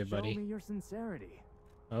bribe you, buddy. Show me your sincerity.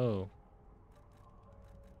 Oh.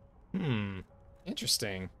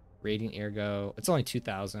 Interesting. Radiant Ergo. It's only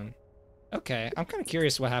 2,000. Okay, I'm kind of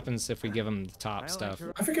curious what happens if we give him the top stuff.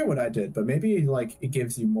 I forget what I did, but maybe like it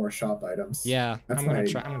gives you more shop items. Yeah, That's I'm gonna why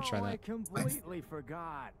try. I'm gonna try Oh, I that. completely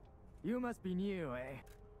forgot. You must be new, eh?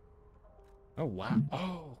 Oh wow.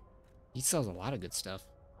 Oh, he sells a lot of good stuff.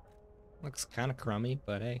 Looks kind of crummy,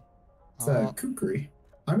 but hey. It's a kukri.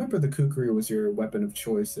 I remember the kukri was your weapon of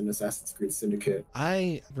choice in Assassin's Creed Syndicate.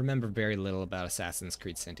 I remember very little about Assassin's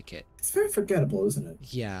Creed Syndicate. It's very forgettable, isn't it?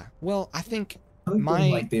 Yeah. Well, I think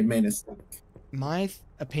like the main aesthetic. my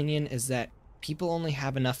opinion is that people only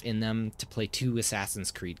have enough in them to play 2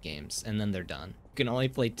 Assassin's Creed games, and then they're done. You can only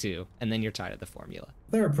play 2, and then you're tired of the formula.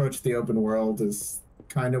 Their approach to the open world is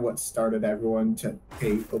kind of what started everyone to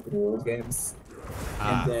hate open world games.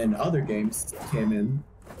 And then other games came in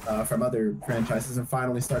from other franchises and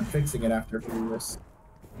finally started fixing it after a few years.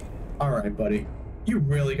 All right, buddy. You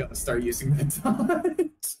really got to start using that dodge.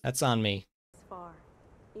 That's on me. Far.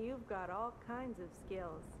 You've got all kinds of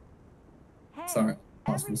skills. Hey, Sorry,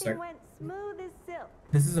 pause for a everything sec. went smooth as silk.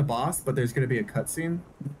 This is a boss, but there's going to be a cutscene.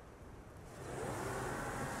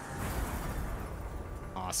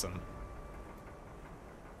 Awesome.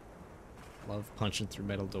 Love punching through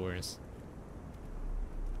metal doors.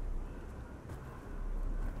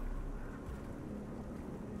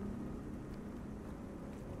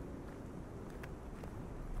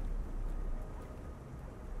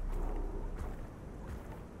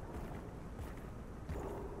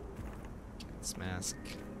 Cat's mask,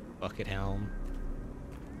 bucket helm,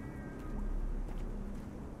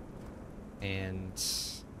 and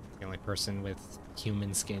the only person with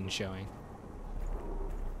human skin showing.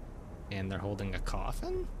 And they're holding a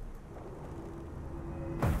coffin?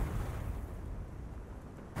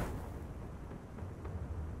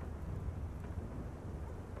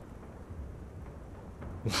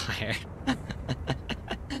 Liar.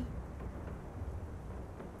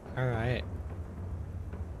 Alright.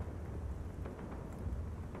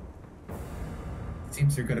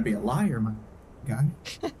 Seems you're going to be a liar, my guy.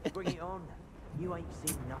 Bring it on. You ain't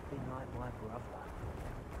seen nothing like my brother.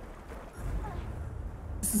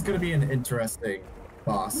 This is going to be an interesting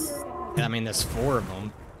boss. I mean, there's 4 of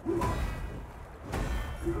them.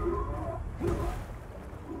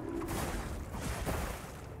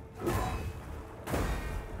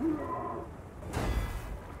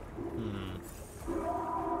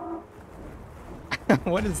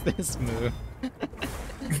 What is this move?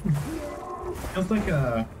 Feels like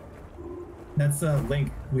that's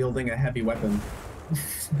Link wielding a heavy weapon.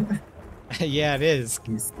 Yeah, it is.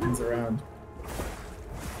 He spins around.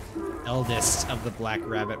 Eldest of the Black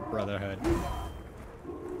Rabbit Brotherhood.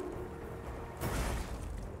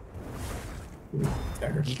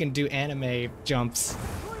 Dagger. He can do anime jumps.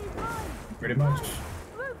 Pretty much.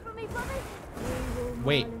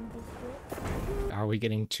 Wait. Are we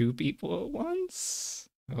getting 2 people at once?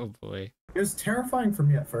 Oh boy. It was terrifying for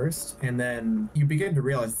me at first, and then you begin to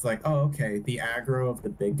realize it's like, oh, okay, the aggro of the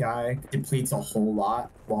big guy depletes a whole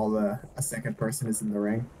lot while a second person is in the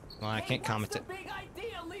ring. Well, I can't comment it. Big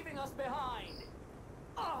idea leaving us behind.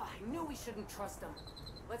 Oh, I knew we shouldn't trust them.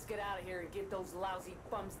 Let's get out of here and give those lousy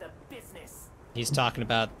bums the business. He's talking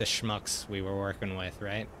about the schmucks we were working with,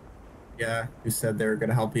 right? Yeah, who said they were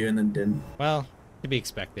gonna help you and then didn't. Well, to be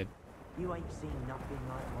expected. You ain't seen nothing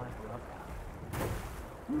like my brother.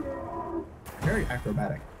 Very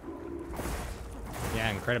acrobatic.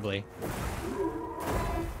 Yeah, incredibly.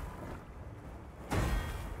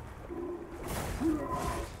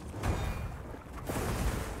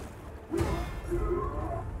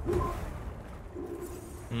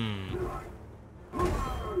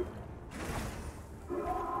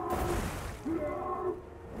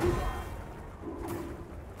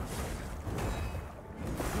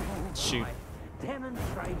 Shoot.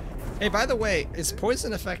 Hey, by the way, is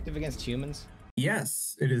poison effective against humans?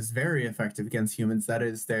 Yes, it is very effective against humans. That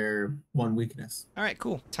is their one weakness. All right,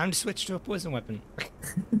 cool. Time to switch to a poison weapon.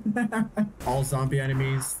 All zombie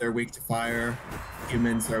enemies, they're weak to fire.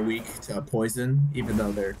 Humans are weak to poison, even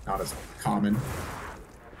though they're not as common.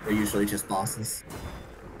 They're usually just bosses.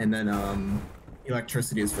 And then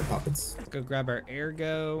electricity is for puppets. Let's go grab our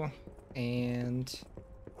ergo, and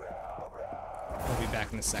we'll be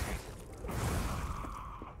back in a second.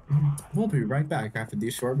 We'll be right back after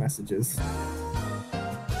these short messages.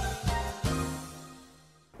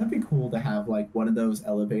 That'd be cool to have like one of those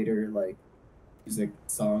elevator like music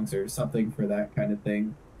songs or something for that kind of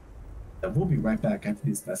thing. We'll be right back after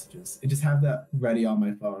these messages. And just have that ready on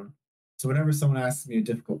my phone. So whenever someone asks me a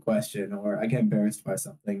difficult question or I get embarrassed by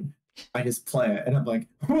something, I just play it and I'm like,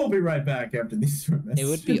 we'll be right back after these short messages.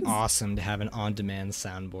 It would be awesome to have an on-demand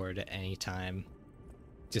soundboard at any time.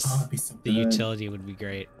 Just Oh, it'd be so the good. utility would be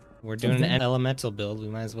great. We're doing an elemental build. We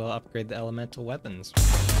might as well upgrade the elemental weapons.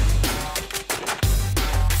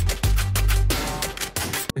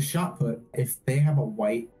 The shot put, if they have a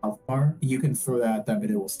white health bar, you can throw that at them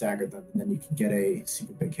and it will stagger them, and then you can get a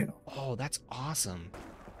super big hit. Oh, that's awesome.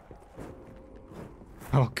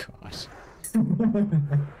 Oh gosh.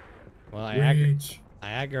 Well, I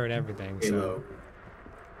aggroed everything. Halo. So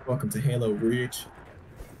Welcome to Halo Reach.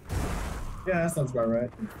 Yeah, that sounds about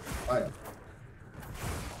right. Fire.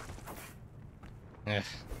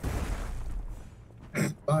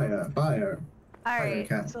 Fire. Fire. Alright,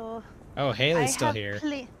 Fire, so... Oh, Haley's still here.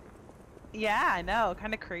 Yeah, I know.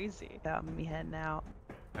 Kind of crazy. That me heading out.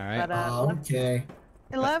 Alright. But, okay.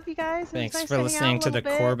 I love you guys. Thanks nice for listening to the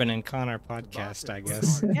bit. Corbin and Connor podcast, I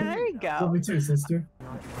guess. Yeah, there you go. Love you too, sister.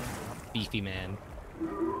 Beefy man.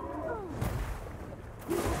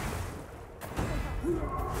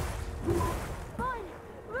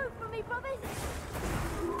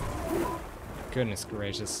 Goodness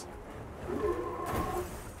gracious.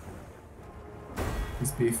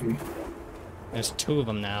 He's beefy. There's 2 of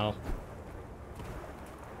them now.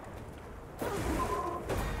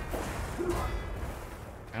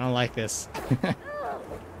 I don't like this.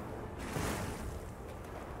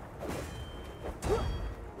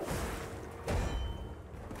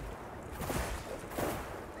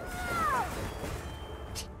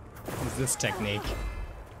 What is this technique?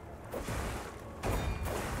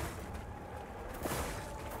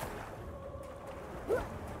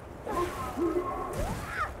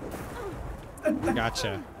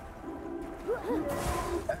 Gotcha.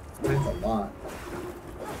 That's a lot.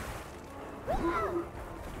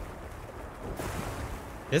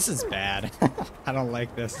 This is bad. I don't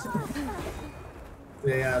like this.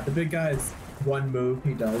 Yeah, the big guy is one move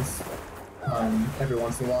he does every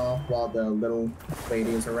once in a while the little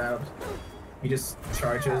lady is around. He just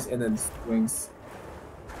charges and then swings.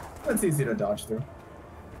 That's easy to dodge through.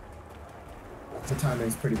 The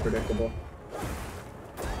timing's pretty predictable.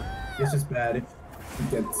 It's just bad if he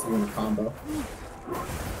gets you in a combo.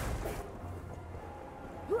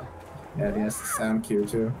 Yeah, and he has the sound cue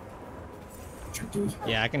too. Tricky.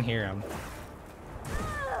 Yeah, I can hear him.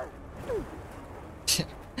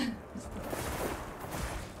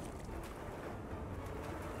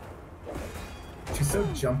 She's so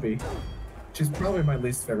jumpy. She's probably my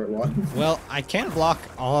least favorite one. Well, I can't block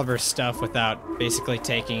all of her stuff without basically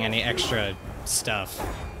taking any extra stuff.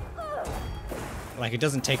 Like, it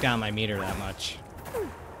doesn't take down my meter that much.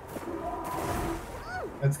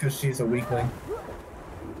 That's because she's a weakling.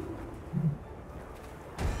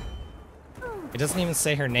 It doesn't even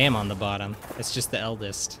say her name on the bottom. It's just the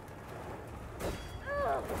eldest.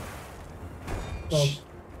 Well,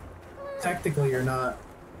 technically you're not.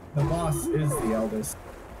 The boss is the eldest.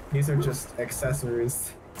 These are just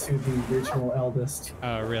accessories to the original eldest.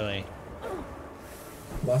 Oh, really?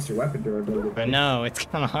 Lost your weapon durability. But no, it's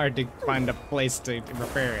kind of hard to find a place to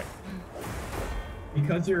repair it.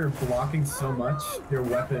 Because you're blocking so much, your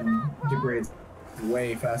weapon degrades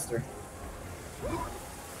way faster.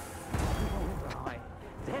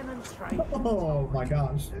 Oh my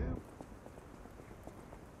gosh.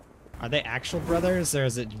 Are they actual brothers, or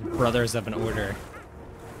is it brothers of an order?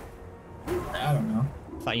 I don't know.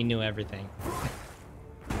 Thought you knew everything.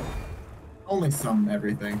 Only some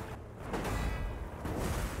everything.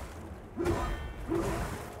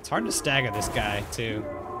 It's hard to stagger this guy, too.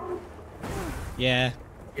 Yeah.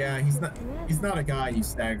 Yeah, he's not a guy you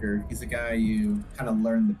stagger. He's a guy you kind of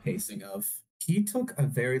learn the pacing of. He took a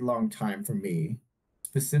very long time for me,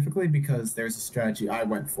 specifically because there's a strategy I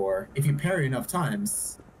went for. If you parry enough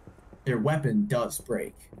times, their weapon does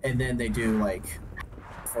break, and then they do like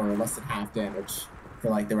for less than half damage for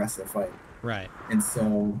like the rest of the fight. Right. And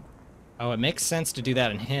so. Oh, it makes sense to do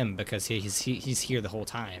that in him because he's here the whole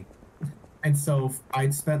time. And so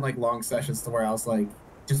I'd spent like long sessions to where I was like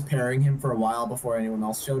just parrying him for a while before anyone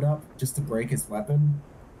else showed up, just to break his weapon,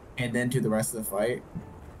 and then do the rest of the fight.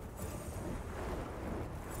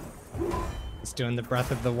 He's doing the Breath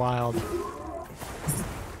of the Wild.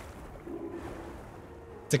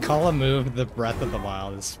 To call a move the Breath of the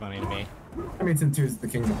Wild is funny to me. I mean, since Tears of the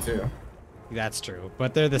Kingdom too. That's true,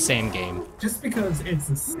 but they're the same game. Just because it's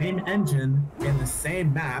the same engine and the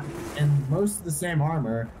same map and most of the same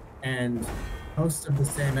armor and most of the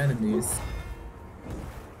same enemies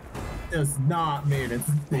does not mean it's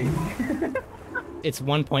the thing. It's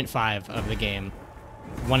 1.5 of the game.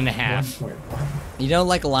 1.5. 1.5. You know,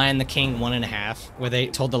 like Lion the King 1.5, where they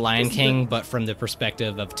told the Lion King, but from the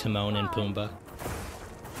perspective of Timon and Pumbaa.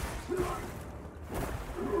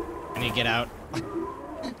 I need to get out.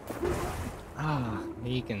 Ah,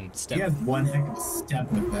 he can step. He has one heck of a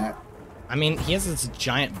step with that. I mean, he has this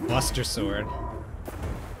giant Buster Sword.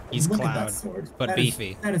 He's Look at Cloud, that sword. but That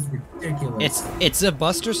beefy. That is ridiculous. It's a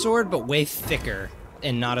Buster Sword, but way thicker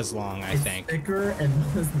and not as long, I think. Thicker and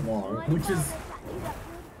not as long, which is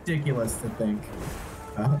ridiculous to think.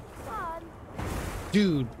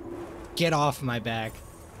 Dude, get off my back.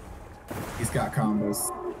 He's got combos.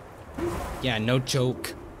 Yeah, no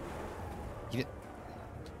joke.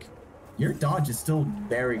 Your dodge is still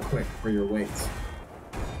very quick for your weight.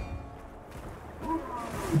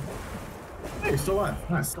 Hey, you're still alive.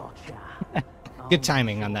 Nice. Good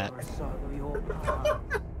timing on that.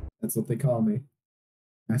 That's what they call me.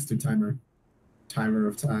 Master Timer. Timer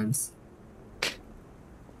of times.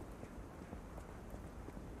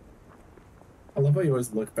 I love how you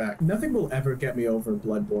always look back. Nothing will ever get me over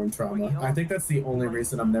Bloodborne trauma. I think that's the only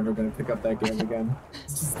reason I'm never going to pick up that game again.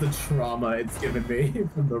 It's just the trauma it's given me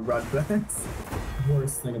from the runbacks.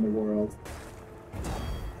 Worst thing in the world.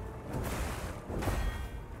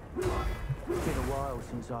 It's been a while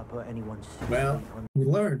since I put anyone's Well, we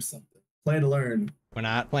learned something. Play to learn. We're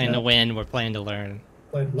not playing to win, we're playing to learn.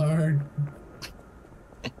 Play to learn.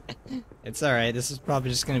 It's alright, this is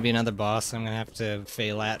probably just gonna be another boss I'm gonna have to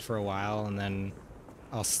fail at for a while, and then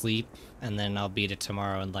I'll sleep, and then I'll beat it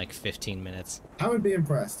tomorrow in like 15 minutes. I would be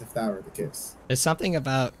impressed if that were the case. There's something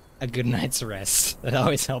about a good night's rest that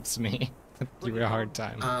always helps me through a hard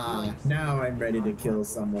time. Now I'm ready to kill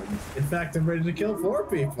someone. In fact, I'm ready to kill 4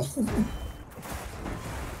 people.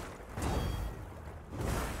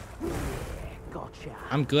 Gotcha.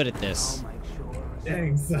 I'm good at this.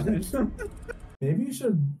 Dang, son. Maybe you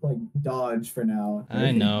should, like, dodge for now.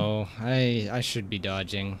 I know, I should be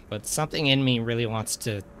dodging, but something in me really wants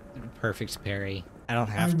to perfect parry. I don't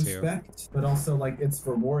have to. Respect, but also, like, it's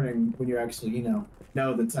rewarding when you actually,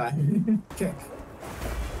 know the time. Kick.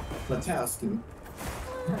 Latowski.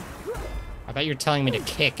 I bet you're telling me to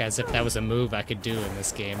kick as if that was a move I could do in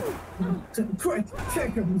this game. Quick,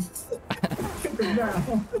 kick him. Kick him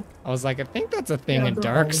now. I was like, I think that's a thing in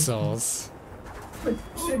Dark Souls.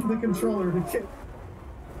 Shake the controller to kick.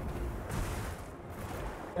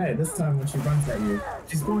 Hey, this time when she runs at you,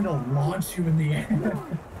 she's going to launch you in the air.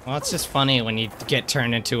 Well, it's just funny when you get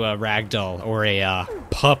turned into a ragdoll or a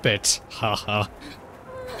puppet. Haha.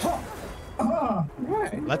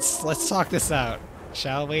 Right. Let's talk this out,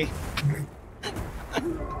 shall we?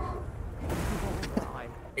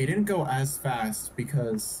 It didn't go as fast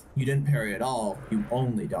because you didn't parry at all, you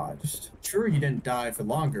only dodged. Sure, you didn't die for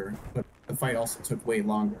longer, but the fight also took way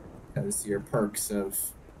longer because your perks of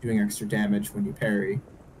doing extra damage when you parry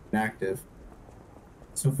inactive.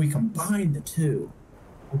 So if we combine the two,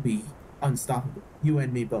 we'll be unstoppable. You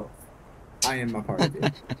and me both. I am a part of you.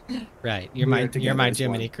 Right, you're my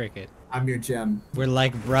Jiminy Cricket. I'm your gem. We're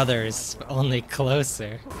like brothers, only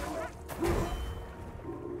closer.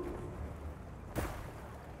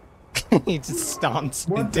 He just stomped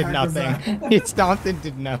and did nothing. He stomped and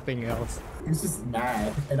did nothing else. He's just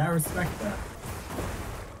mad, and I respect that.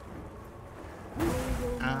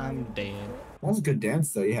 I'm dead. That was a good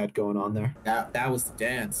dance, though, you had going on there. That was the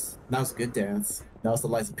dance. That was a good dance. That was the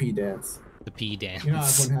Liza P dance. The P dance. You know,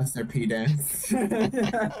 everyone has their P dance.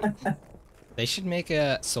 They should make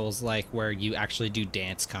a Souls-like where you actually do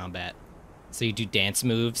dance combat. So you do dance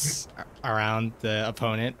moves around the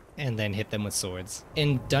opponent and then hit them with swords.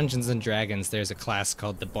 In Dungeons and Dragons, there's a class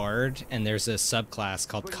called the Bard, and there's a subclass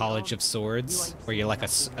called College of Swords, where you're like a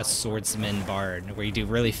swordsman bard, where you do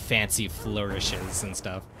really fancy flourishes and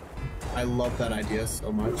stuff. I love that idea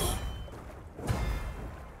so much.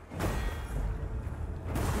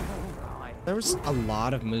 There was a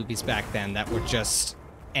lot of movies back then that were just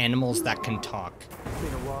animals that can talk.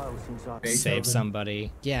 Been a while since I Save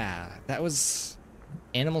somebody. Yeah, that was...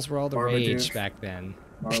 Animals were all the rage back then.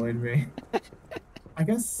 Marley and me. I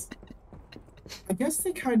guess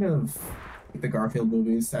they kind of like the Garfield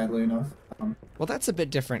movies, sadly enough. Well, that's a bit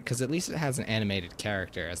different because at least it has an animated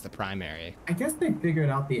character as the primary. I guess they figured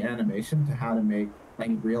out the animation to how to make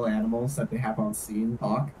like real animals that they have on scene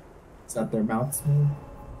talk, so that their mouths move.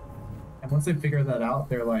 And once they figure that out,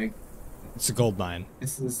 they're like, it's a gold mine.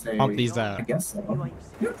 This is a... Pump these out. I guess so.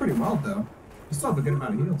 You're pretty wild, though. You still have a good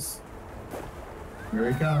amount of heals.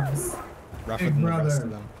 Here he comes. Rougher than the rest of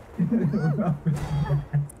them.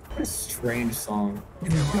 What a strange song.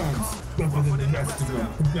 Here he comes. Rougher than the rest of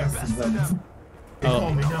them. The best of them. They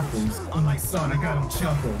call me Knuckles. I'm like, son, I got him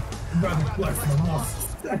chuckle. Rather flex my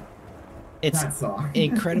muscles. It's that song.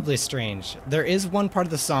 Incredibly strange. There is one part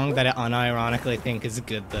of the song that I unironically think is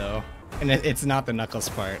good, though. And it's not the Knuckles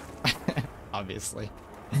part. Obviously.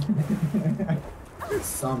 There's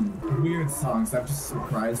some weird songs that I'm just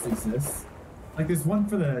surprised exist. Like there's one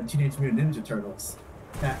for the Teenage Mutant Ninja Turtles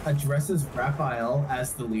that addresses Raphael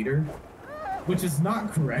as the leader, which is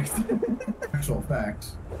not correct. Actual fact.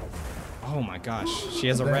 Oh my gosh, she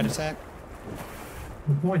has a red attack?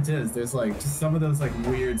 The point is, there's like just some of those like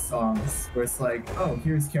weird songs where it's like, oh,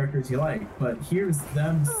 here's characters you like, but here's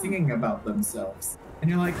them singing about themselves. And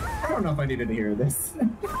you're like, I don't know if I needed to hear this.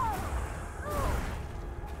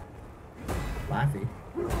 Laffy.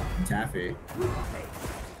 Taffy.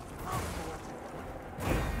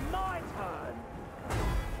 My turn.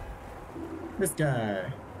 This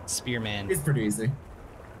guy. Spearman. He's pretty easy.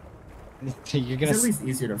 You're gonna. It's at least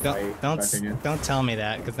easier to fight. Don't tell me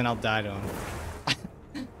that, because then I'll die to him.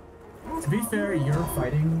 To be fair, your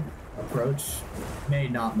fighting approach may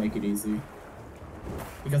not make it easy.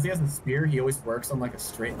 Because he has a spear, he always works on like a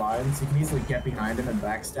straight line, so you can easily get behind him and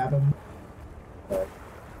backstab him. But...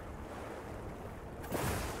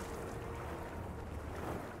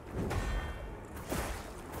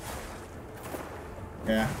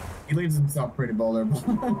 yeah, he leaves himself pretty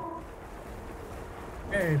vulnerable.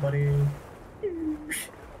 Hey, buddy.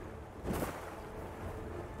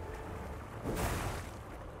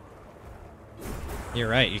 You're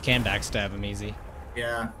right, you can backstab him easy.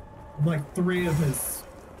 Yeah. Like 3 of his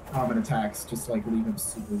common attacks just like leave him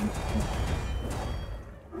super weak.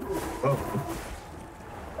 Whoa.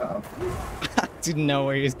 Uh-oh. Didn't know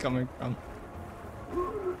where he was coming from.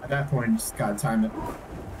 At that point, just gotta time it.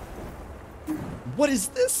 What is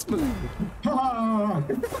this move? Ah!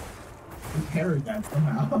 He parried that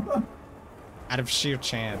somehow. Out of sheer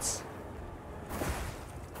chance.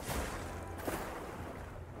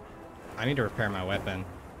 I need to repair my weapon.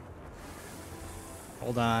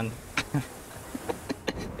 Hold on.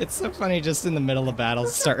 It's so funny just in the middle of battle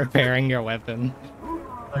start repairing your weapon.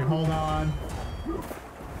 Like, hold on.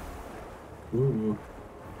 Ooh.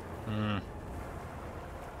 Hmm.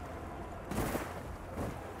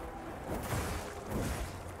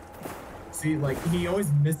 See, like, he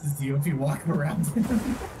always misses you if you walk around him.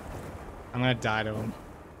 I'm gonna die to him.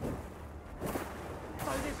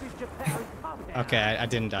 Okay, I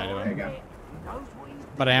didn't die to him.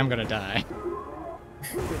 But I am gonna die.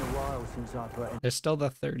 It's been a while since I put There's still the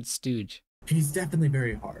third stooge. He's definitely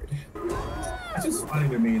very hard. It's just funny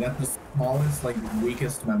to me that the smallest, like,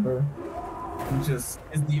 weakest member just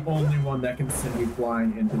is the only one that can send you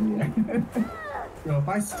flying into the air. So if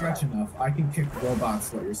I stretch enough, I can kick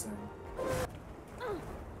robots, what you're saying.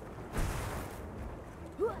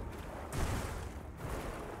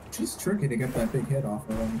 She's tricky to get that big hit off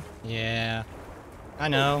of him. Yeah. I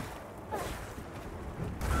know.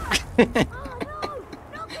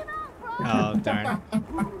 Oh, darn.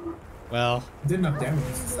 Well. Did enough damage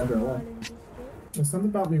just to send her away. There's something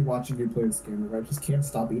about me watching you play this game where I just can't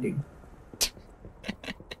stop eating.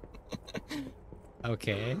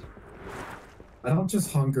 Okay. I don't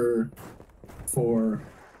just hunger for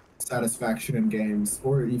satisfaction in games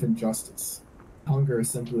or even justice. Hunger is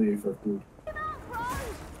simply for food.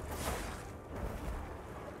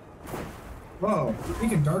 Whoa, you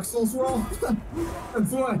can Dark Souls roll?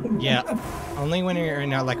 That's what? Yeah, only when you're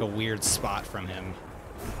in like a weird spot from him.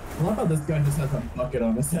 I love how this guy just has a bucket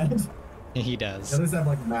on his head. He does. The others have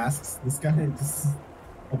like masks. This guy just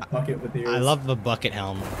a bucket with ears. I love the bucket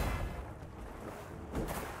helm.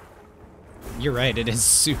 You're right, it is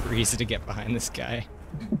super easy to get behind this guy.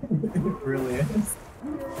 It really is.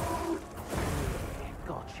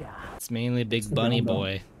 Gotcha. It's mainly Big Bunny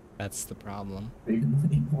Boy. That's the problem. Big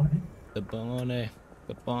Bunny Boy. The bunny.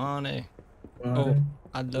 The bunny. Oh,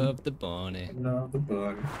 I love the bunny. I love the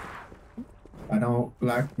bunny. I don't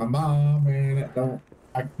like my mom and I don't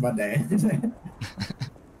like my dad.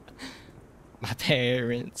 My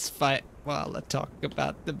parents fight while I talk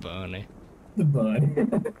about the bunny. The bunny.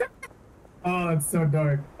 Oh, it's so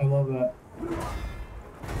dark. I love that.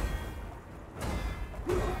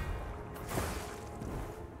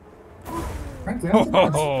 Frankly,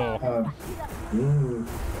 ooh.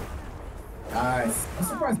 Nice. I'm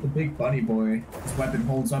surprised the Big Bunny Boy, his weapon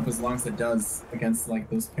holds up as long as it does against like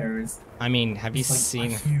those parries. I mean, have you It's like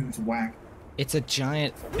seen? a huge whack. It's a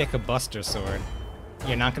giant, thick buster sword.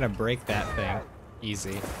 You're not gonna break that thing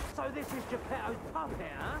easy. So this is Geppetto's puppet,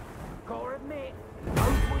 huh? Gotta admit, he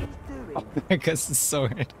knows what he's doing. Oh, there goes the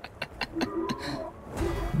sword.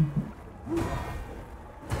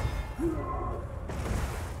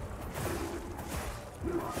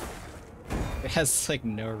 It has like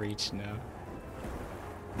no reach now.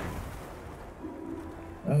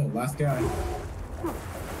 Oh, last guy.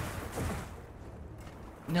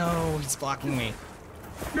 No, he's blocking me.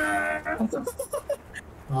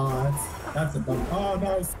 Oh, that's a dumb. Oh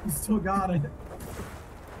no, he still got it.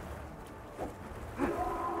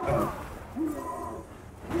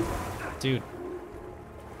 Dude.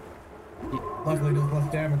 Luckily, does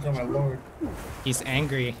less damage on my lord. He's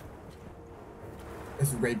angry.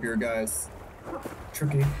 This rapier guy's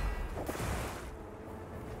tricky.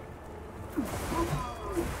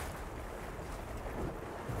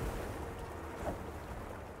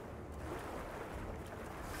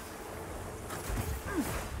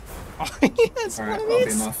 Oh, that's all right, what that'll it be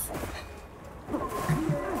is. enough.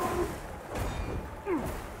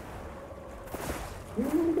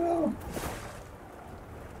 No.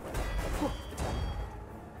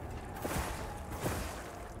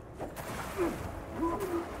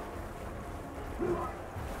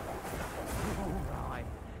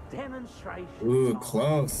 Demonstration. Ooh,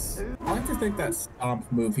 close. I like to think that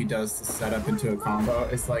stomp move he does to set up into a combo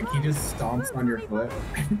is like he just stomps on your foot.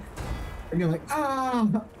 And you're like, ah!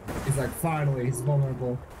 He's like, finally, he's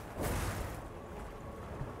vulnerable.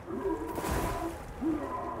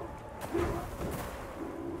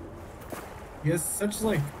 He has such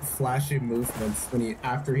like flashy movements when he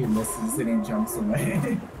after he misses and he jumps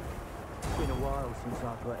away. It's been a while since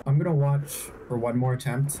I put. I'm gonna watch for one more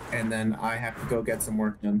attempt and then I have to go get some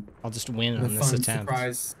work done. I'll just win The on this fun attempt.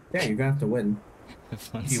 surprise. Yeah, you're gonna have to win.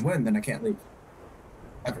 If you win, then I can't leave.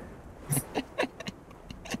 Ever.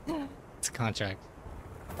 It's a contract.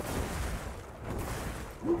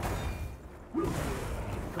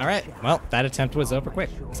 All right. Well, that attempt was over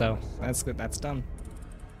quick, so that's good. That's done.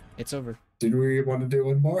 It's over. Did we want to do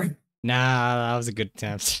one more? Nah, that was a good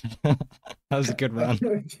attempt. That was a good run.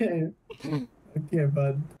 Okay. Okay,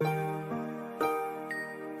 bud.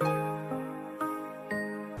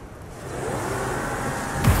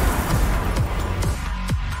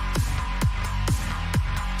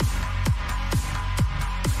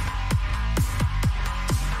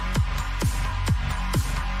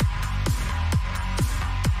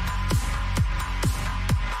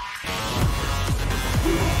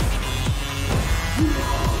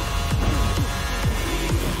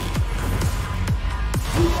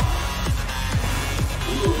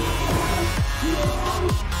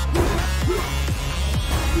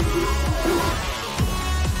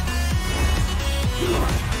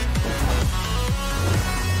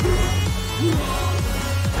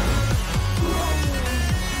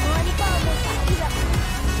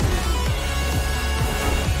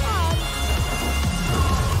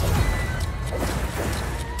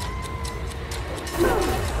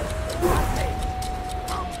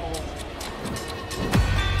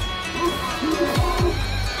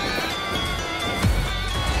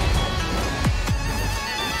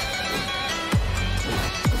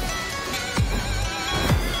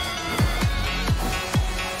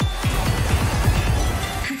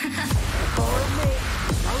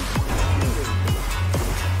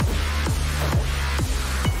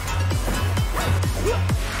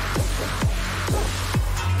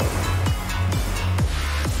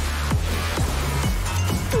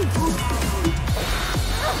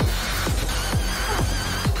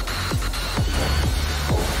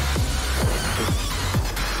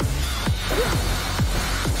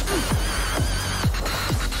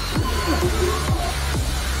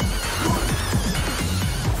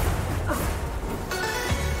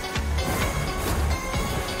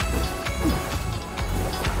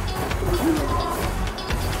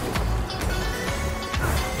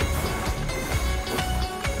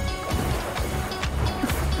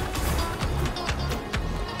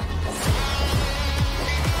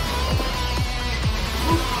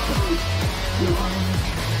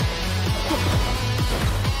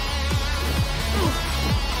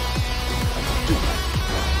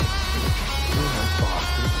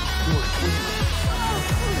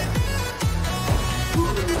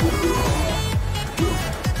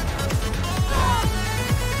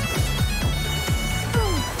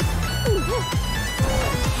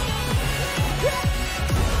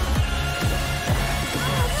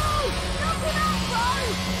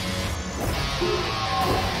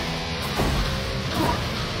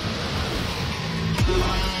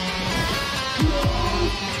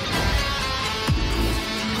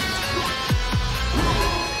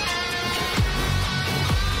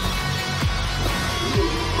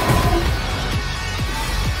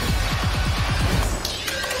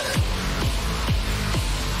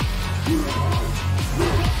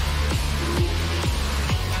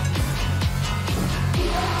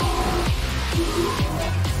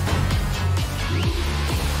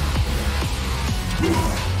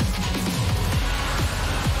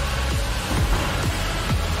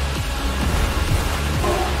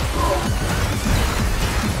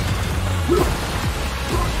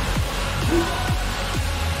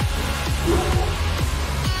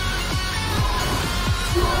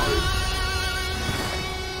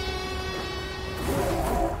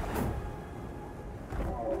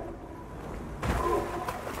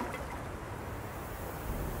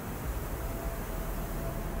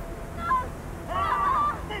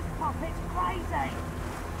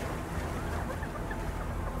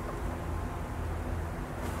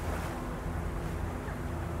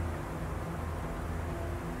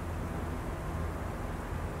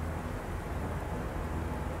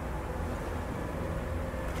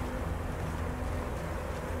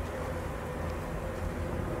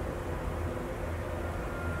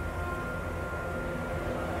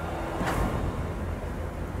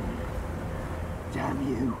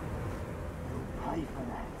 You'll pay for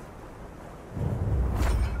that.